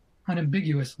genome,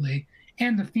 unambiguously,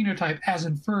 and the phenotype as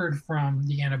inferred from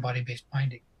the antibody-based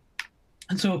binding.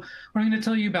 And so what I'm going to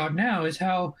tell you about now is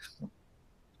how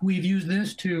we've used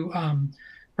this to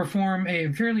perform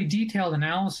a fairly detailed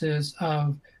analysis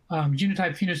of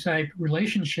genotype-phenotype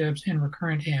relationships in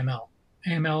recurrent AML.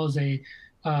 AML is a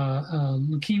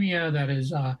leukemia that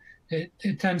is,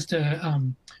 it tends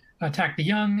to attack the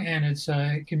young, and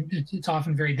it's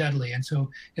often very deadly. And so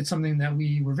it's something that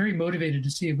we were very motivated to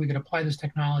see if we could apply this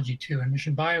technology to, and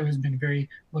Mission Bio has been very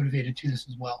motivated to this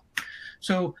as well.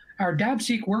 So our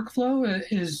DabSeq workflow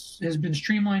has been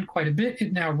streamlined quite a bit.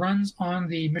 It now runs on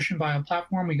the Mission Bio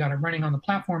platform. We got it running on the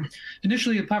platform.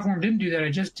 Initially, the platform didn't do that.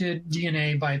 It just did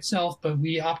DNA by itself, but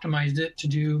we optimized it to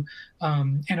do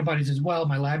antibodies as well.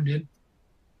 My lab did.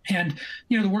 And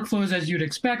the workflow is as you'd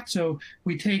expect. So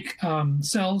we take blood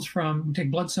cells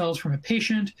from a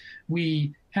patient.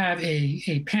 We have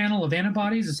a panel of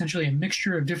antibodies, essentially a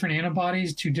mixture of different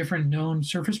antibodies to different known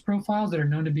surface profiles that are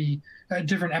known to be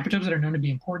different epitopes that are known to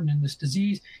be important in this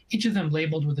disease. Each of them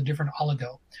labeled with a different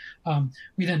oligo.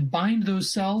 We then bind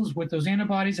those cells with those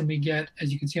antibodies, and we get,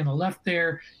 as you can see on the left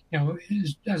there,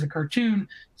 as a cartoon,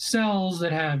 cells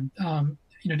that have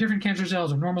different cancer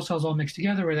cells or normal cells all mixed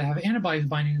together where they have antibodies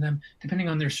binding to them depending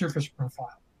on their surface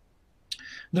profile.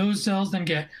 Those cells then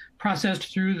get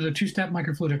processed through the two-step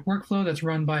microfluidic workflow that's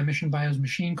run by Mission Bio's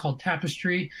machine called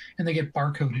Tapestry, and they get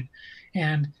barcoded.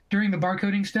 And during the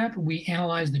barcoding step, we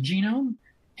analyze the genome,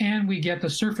 and we get the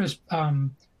surface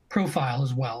profile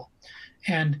as well.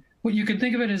 And what you can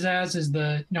think of it as is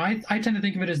the, I tend to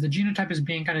think of it as the genotype as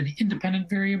being kind of the independent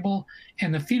variable,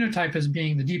 and the phenotype as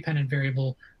being the dependent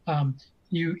variable. Although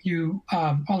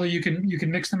you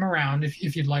can mix them around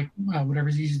if you'd like,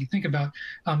 whatever's easy to think about.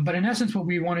 But in essence, what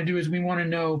we want to do is we want to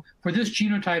know for this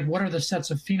genotype, what are the sets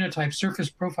of phenotypes, surface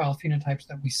profile phenotypes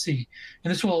that we see?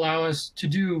 And this will allow us to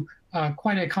do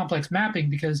quite a complex mapping,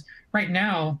 because right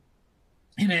now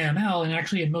in AML, and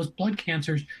actually in most blood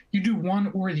cancers, you do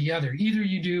one or the other. Either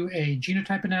you do a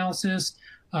genotype analysis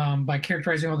by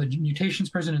characterizing all the mutations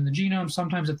present in the genome,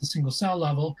 sometimes at the single cell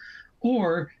level,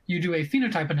 or you do a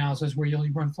phenotype analysis where you'll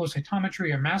run flow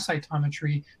cytometry or mass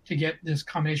cytometry to get this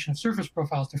combination of surface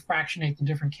profiles to fractionate the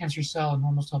different cancer cell and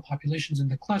normal cell populations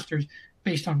into clusters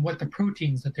based on what the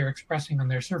proteins that they're expressing on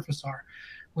their surface are.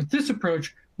 With this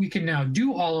approach, we can now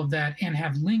do all of that and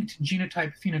have linked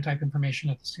genotype phenotype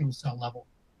information at the single cell level.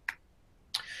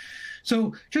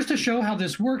 So just to show how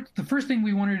this worked, the first thing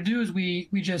we wanted to do is we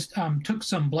just took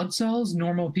some blood cells,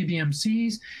 normal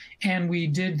PBMCs, and we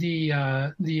did the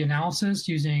analysis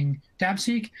using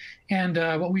DABSeq. And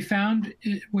what we found,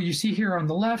 what you see here on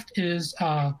the left, is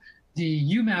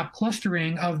the UMAP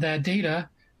clustering of that data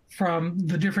from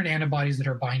the different antibodies that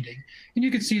are binding. And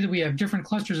you can see that we have different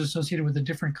clusters associated with the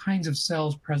different kinds of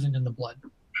cells present in the blood.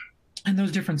 And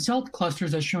those different cell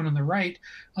clusters, as shown on the right,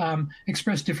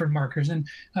 express different markers. And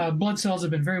blood cells have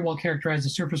been very well characterized.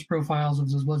 The surface profiles of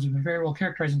those bloods have been very well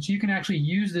characterized. And so you can actually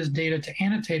use this data to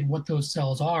annotate what those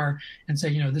cells are and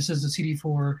say, this is a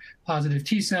CD4 positive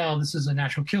T cell, this is a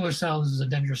natural killer cell, this is a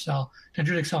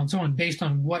dendritic cell, and so on, based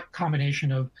on what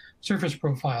combination of surface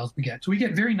profiles we get. So we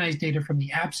get very nice data from the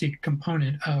ABSeq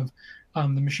component of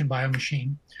the Mission Bio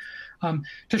machine.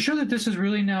 To show that this is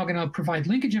really now going to provide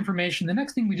linkage information, the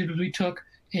next thing we did was we took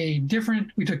three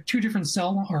different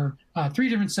cell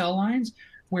lines,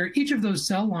 where each of those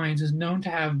cell lines is known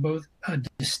to have both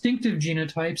distinctive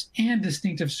genotypes and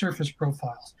distinctive surface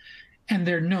profiles. And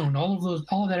they're known. All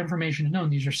of that information is known.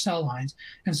 These are cell lines.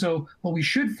 And so what we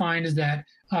should find is that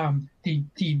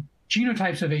the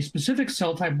genotypes of a specific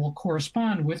cell type will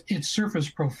correspond with its surface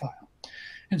profile.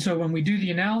 And so when we do the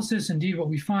analysis, indeed, what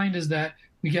we find is that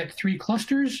we get three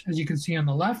clusters, as you can see on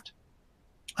the left.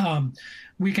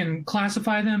 We can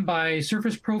classify them by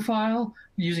surface profile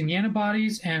using the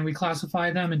antibodies, and we classify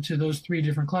them into those three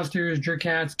different clusters: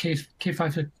 Jurkats,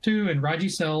 K552, and Raji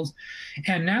cells.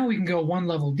 And now we can go one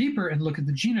level deeper and look at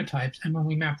the genotypes. And when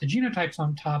we map the genotypes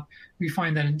on top, we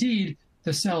find that indeed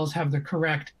the cells have the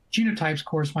correct genotypes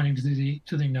corresponding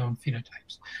to the known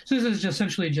phenotypes. So this is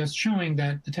essentially just showing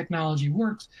that the technology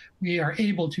works. We are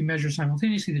able to measure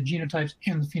simultaneously the genotypes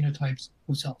and the phenotypes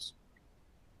of cells.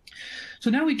 So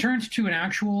now we turned to an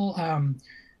actual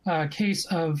case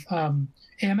of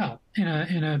AML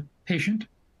in a patient.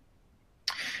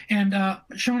 And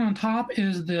shown on top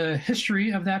is the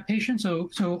history of that patient. So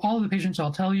all of the patients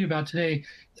I'll tell you about today,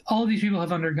 all of these people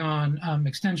have undergone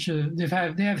extensive. They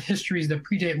have histories that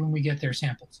predate when we get their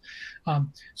samples.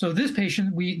 So this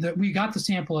patient, we got the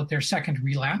sample at their second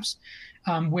relapse,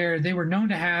 where they were known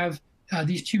to have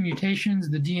these two mutations,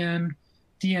 the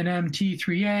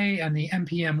DNMT3A and the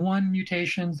MPM1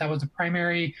 mutations. That was the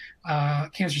primary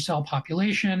cancer cell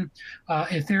population.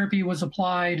 A therapy was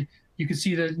applied. You could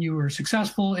see that you were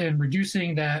successful in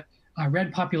reducing that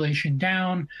red population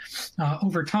down.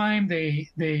 Over time, they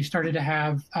started to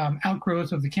have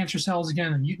outgrowth of the cancer cells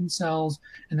again, the mutant cells,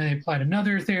 and then they applied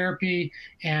another therapy,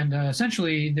 and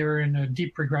essentially they were in a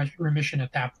deep remission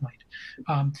at that point.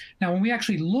 Now, when we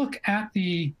actually look at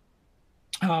the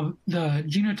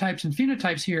genotypes and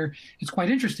phenotypes here, it's quite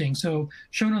interesting. So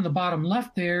shown on the bottom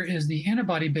left there is the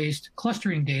antibody-based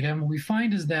clustering data. And what we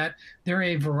find is that there are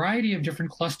a variety of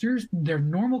different clusters. They're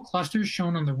normal clusters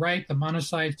shown on the right, the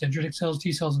monocytes, dendritic cells,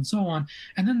 T cells, and so on.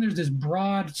 And then there's this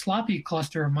broad, sloppy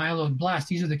cluster of myeloid blasts.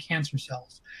 These are the cancer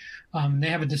cells. They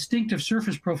have a distinctive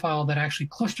surface profile that actually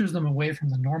clusters them away from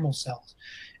the normal cells.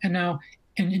 And now,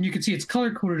 and you can see it's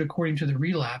color-coded according to the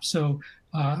relapse, so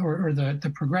or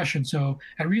the progression. So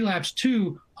at relapse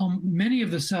 2, many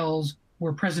of the cells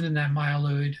were present in that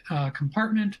myeloid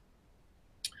compartment.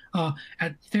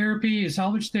 At therapy,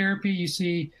 salvage therapy, you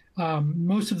see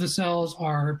most of the cells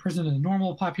are present in the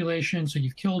normal population, so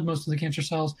you've killed most of the cancer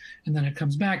cells, and then it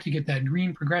comes back. You get that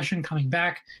green progression coming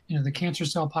back into the cancer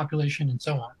cell population, and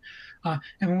so on.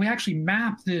 And when we actually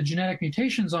map the genetic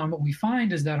mutations on, what we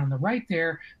find is that on the right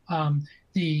there,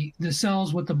 the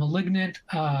cells with the malignant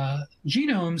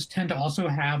genomes tend to also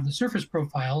have the surface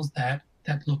profiles that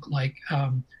look like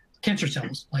cancer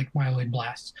cells, like myeloid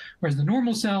blasts, whereas the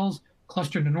normal cells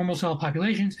cluster into normal cell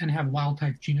populations and have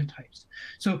wild-type genotypes.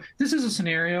 So this is a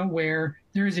scenario where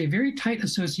there is a very tight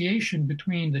association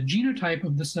between the genotype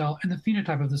of the cell and the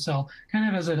phenotype of the cell, kind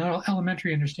of as an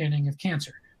elementary understanding of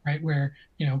cancer, right? Where,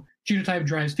 genotype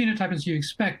drives phenotype, and so you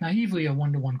expect naively a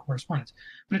one-to-one correspondence.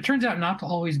 But it turns out not to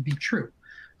always be true.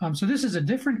 So this is a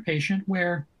different patient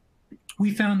where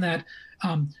we found that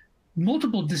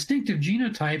multiple distinctive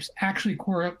genotypes actually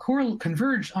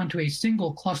converged onto a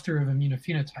single cluster of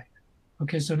immunophenotype.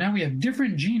 Okay, so now we have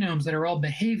different genomes that are all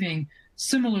behaving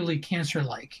similarly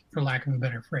cancer-like, for lack of a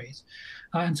better phrase.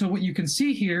 And so what you can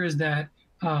see here is that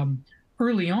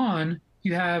early on,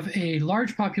 you have a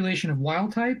large population of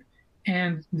wild type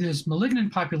and this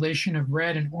malignant population of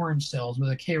red and orange cells with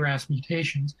a KRAS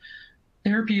mutations.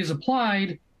 Therapy is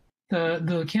applied,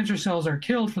 the cancer cells are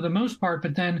killed for the most part,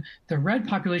 but then the red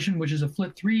population, which is a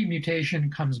FLT3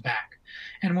 mutation, comes back.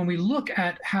 And when we look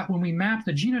at when we map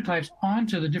the genotypes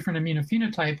onto the different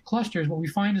immunophenotype clusters, what we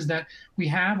find is that we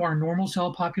have our normal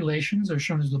cell populations, are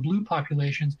shown as the blue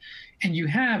populations, and you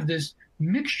have this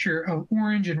mixture of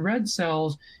orange and red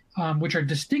cells, which are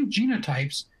distinct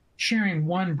genotypes, sharing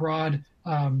one broad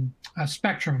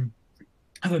spectrum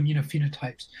of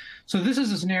immunophenotypes. So this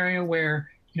is a scenario where,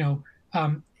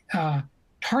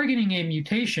 targeting a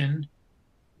mutation,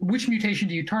 which mutation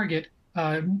do you target?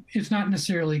 It's not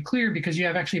necessarily clear because you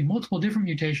have actually multiple different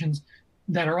mutations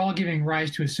that are all giving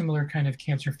rise to a similar kind of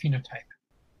cancer phenotype.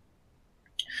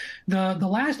 The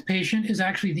last patient is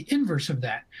actually the inverse of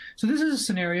that. So this is a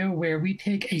scenario where we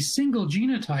take a single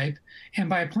genotype, and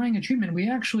by applying a treatment, we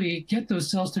actually get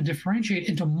those cells to differentiate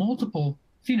into multiple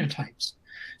phenotypes.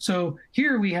 So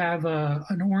here we have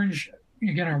an orange.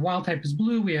 Again, our wild type is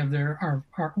blue. We have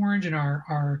our orange and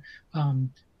our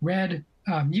red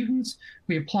mutants.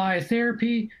 We apply a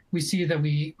therapy. We see that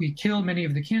we kill many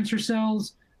of the cancer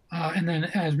cells. And then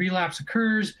as relapse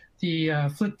occurs, the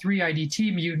FLT3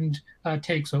 IDT mutant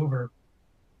takes over.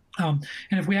 And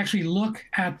if we actually look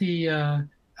at the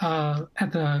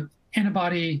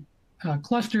antibody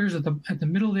clusters at the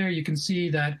middle there, you can see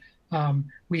that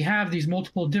we have these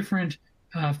multiple different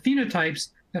phenotypes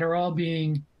that are all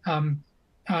being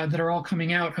that are all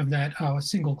coming out of that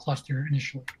single cluster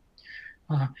initially.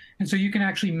 And so you can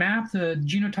actually map the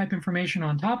genotype information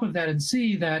on top of that and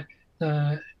see that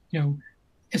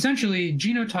essentially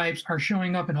genotypes are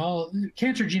showing up in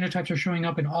cancer genotypes are showing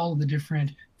up in all of the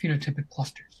different phenotypic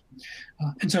clusters.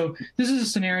 And so this is a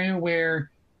scenario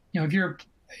where,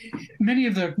 many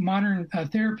of the modern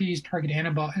therapies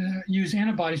use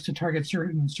antibodies to target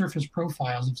certain surface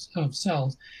profiles of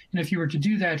cells. And if you were to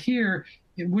do that here,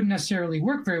 it wouldn't necessarily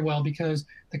work very well because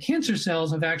the cancer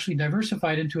cells have actually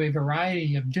diversified into a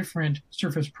variety of different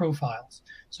surface profiles.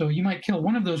 So you might kill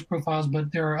one of those profiles, but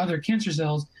there are other cancer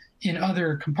cells in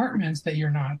other compartments that you're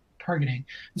not targeting.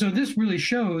 So this really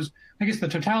shows, I guess the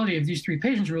totality of these three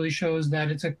patients really shows that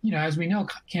it's as we know,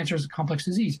 cancer is a complex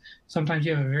disease. Sometimes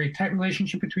you have a very tight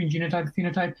relationship between genotype and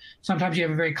phenotype. Sometimes you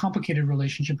have a very complicated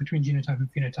relationship between genotype and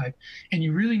phenotype. And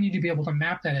you really need to be able to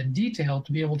map that in detail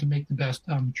to be able to make the best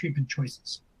treatment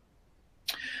choices.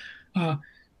 In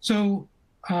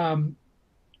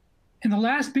the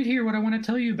last bit here, what I want to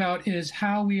tell you about is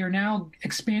how we are now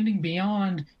expanding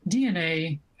beyond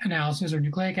DNA analysis or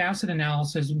nucleic acid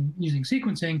analysis using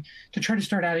sequencing to try to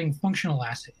start adding functional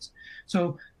assays.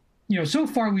 So, so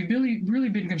far we've really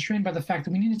been constrained by the fact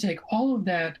that we need to take all of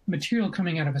that material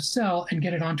coming out of a cell and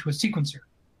get it onto a sequencer.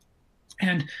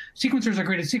 And sequencers are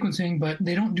great at sequencing, but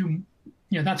they don't do,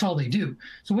 that's all they do.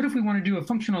 So what if we want to do a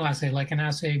functional assay, like an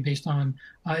assay based on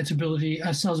a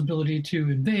cell's ability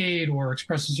to invade or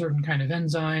express a certain kind of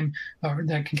enzyme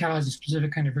that can catalyze a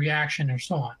specific kind of reaction or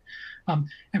so on.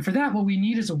 And for that, what we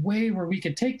need is a way where we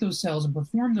could take those cells and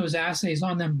perform those assays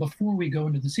on them before we go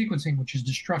into the sequencing, which is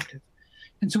destructive.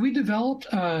 And so we developed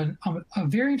a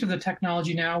variant of the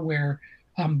technology now where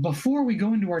before we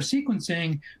go into our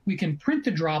sequencing, we can print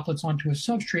the droplets onto a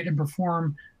substrate and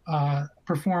perform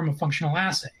perform a functional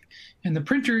assay. And the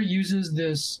printer uses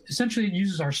this, essentially it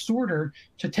uses our sorter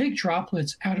to take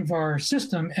droplets out of our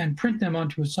system and print them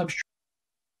onto a substrate.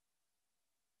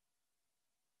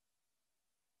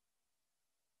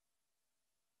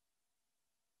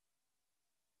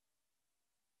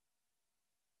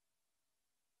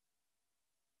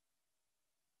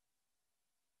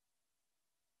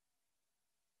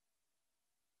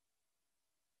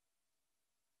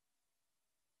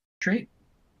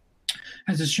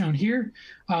 As is shown here,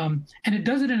 and it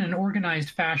does it in an organized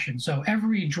fashion. So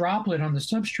every droplet on the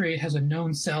substrate has a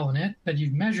known cell in it that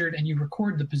you've measured, and you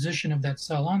record the position of that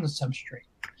cell on the substrate.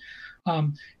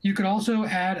 You could also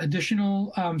add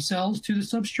additional cells to the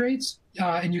substrates,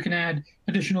 and you can add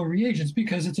additional reagents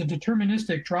because it's a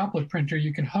deterministic droplet printer.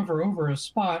 You can hover over a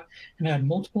spot and add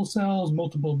multiple cells,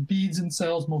 multiple beads and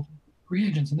cells, multiple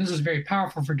reagents, and this is very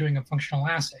powerful for doing a functional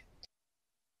assay.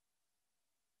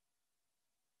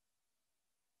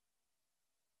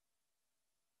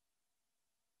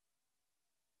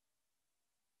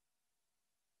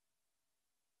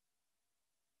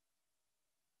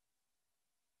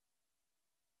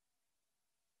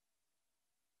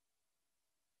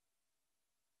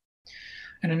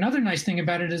 And another nice thing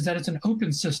about it is that it's an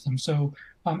open system. So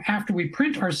after we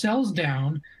print our cells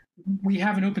down, we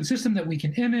have an open system that we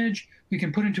can image, we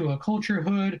can put into a culture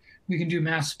hood, we can do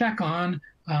mass spec on,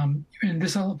 and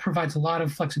this provides a lot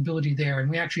of flexibility there.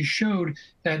 And we actually showed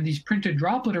that these printed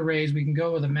droplet arrays, we can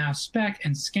go with a mass spec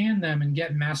and scan them and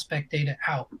get mass spec data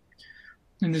out.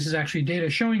 And this is actually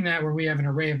data showing that, where we have an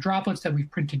array of droplets that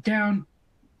we've printed down.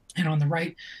 And on the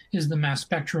right is the mass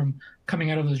spectrum coming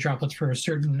out of those droplets for a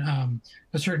certain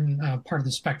part of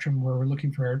the spectrum where we're looking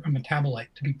for a metabolite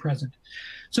to be present.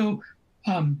 So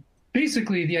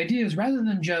basically, the idea is rather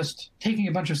than just taking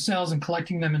a bunch of cells and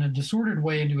collecting them in a disordered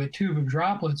way into a tube of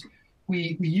droplets,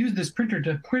 we use this printer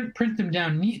to print them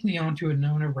down neatly onto a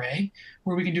known array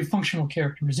where we can do functional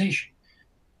characterization.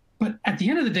 But at the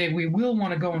end of the day, we will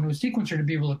want to go into a sequencer to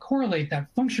be able to correlate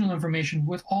that functional information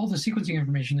with all the sequencing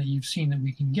information that you've seen that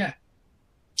we can get.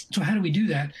 So how do we do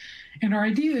that? And our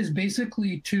idea is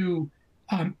basically to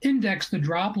index the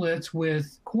droplets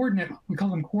with we call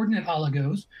them coordinate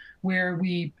oligos, where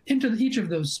we, into each of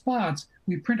those spots,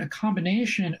 we print a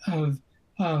combination of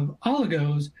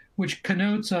oligos, which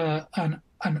connotes a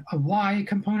Y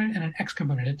component and an X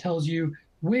component. It tells you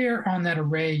where on that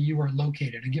array you are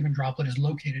located, a given droplet is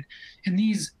located. And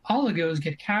these oligos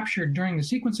get captured during the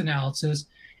sequence analysis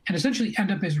and essentially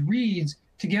end up as reads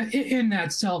to get in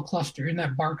that cell cluster, in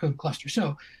that barcode cluster.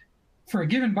 So for a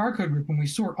given barcode group, when we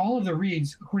sort all of the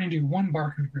reads according to one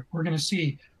barcode group, we're going to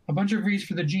see a bunch of reads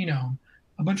for the genome,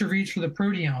 a bunch of reads for the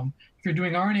proteome. If you're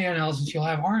doing RNA analysis, you'll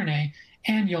have RNA,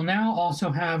 and you'll now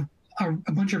also have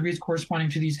a bunch of reads corresponding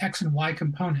to these X and Y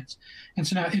components. And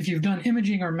so now if you've done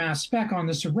imaging or mass spec on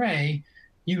this array,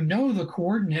 you know the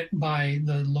coordinate by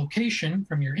the location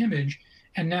from your image,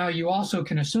 and now you also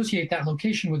can associate that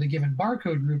location with a given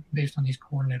barcode group based on these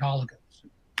coordinate oligos.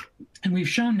 And we've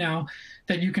shown now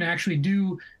that you can actually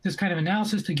do this kind of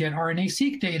analysis to get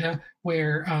RNA-seq data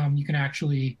where you can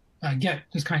actually get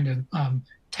this kind of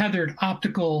tethered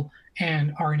optical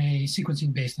and RNA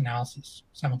sequencing-based analysis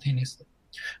simultaneously.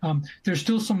 There's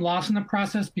still some loss in the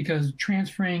process because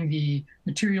transferring the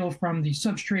material from the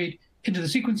substrate into the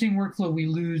sequencing workflow, we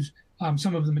lose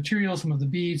some of the material, some of the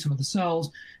beads, some of the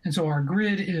cells. And so our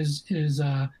grid is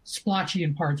splotchy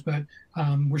in parts, but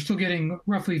we're still getting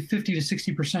roughly 50 to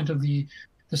 60% of the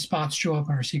spots show up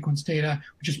in our sequence data,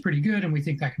 which is pretty good, and we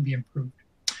think that can be improved.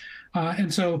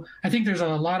 And so I think there's a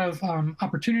lot of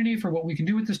opportunity for what we can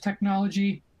do with this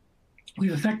technology.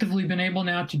 We've effectively been able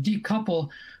now to decouple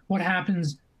what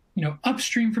happens,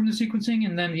 upstream from the sequencing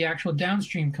and then the actual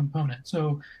downstream component.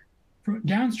 So for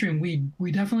downstream,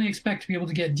 we definitely expect to be able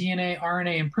to get DNA,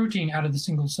 RNA, and protein out of the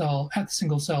single cell at the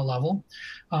single cell level.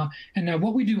 And now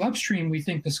what we do upstream, we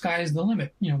think the sky is the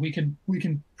limit. We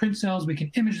can print cells, we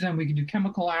can image them, we can do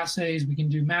chemical assays, we can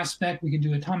do mass spec, we can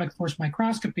do atomic force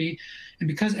microscopy. And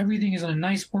because everything is on a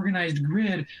nice organized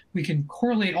grid, we can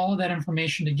correlate all of that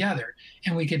information together.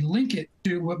 And we can link it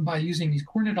to, by using these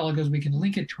coordinate oligos, we can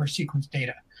link it to our sequence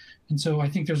data. And so I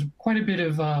think there's quite a bit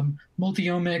of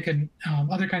multi-omic and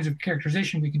other kinds of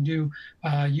characterization we can do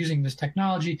using this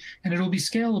technology, and it'll be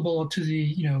scalable to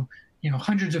the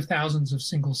hundreds of thousands of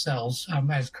single cells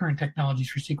as current technologies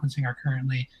for sequencing are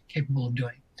currently capable of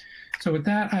doing. So with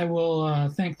that, I will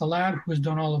thank the lab who has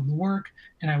done all of the work,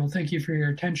 and I will thank you for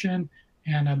your attention,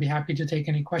 and I'll be happy to take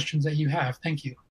any questions that you have. Thank you.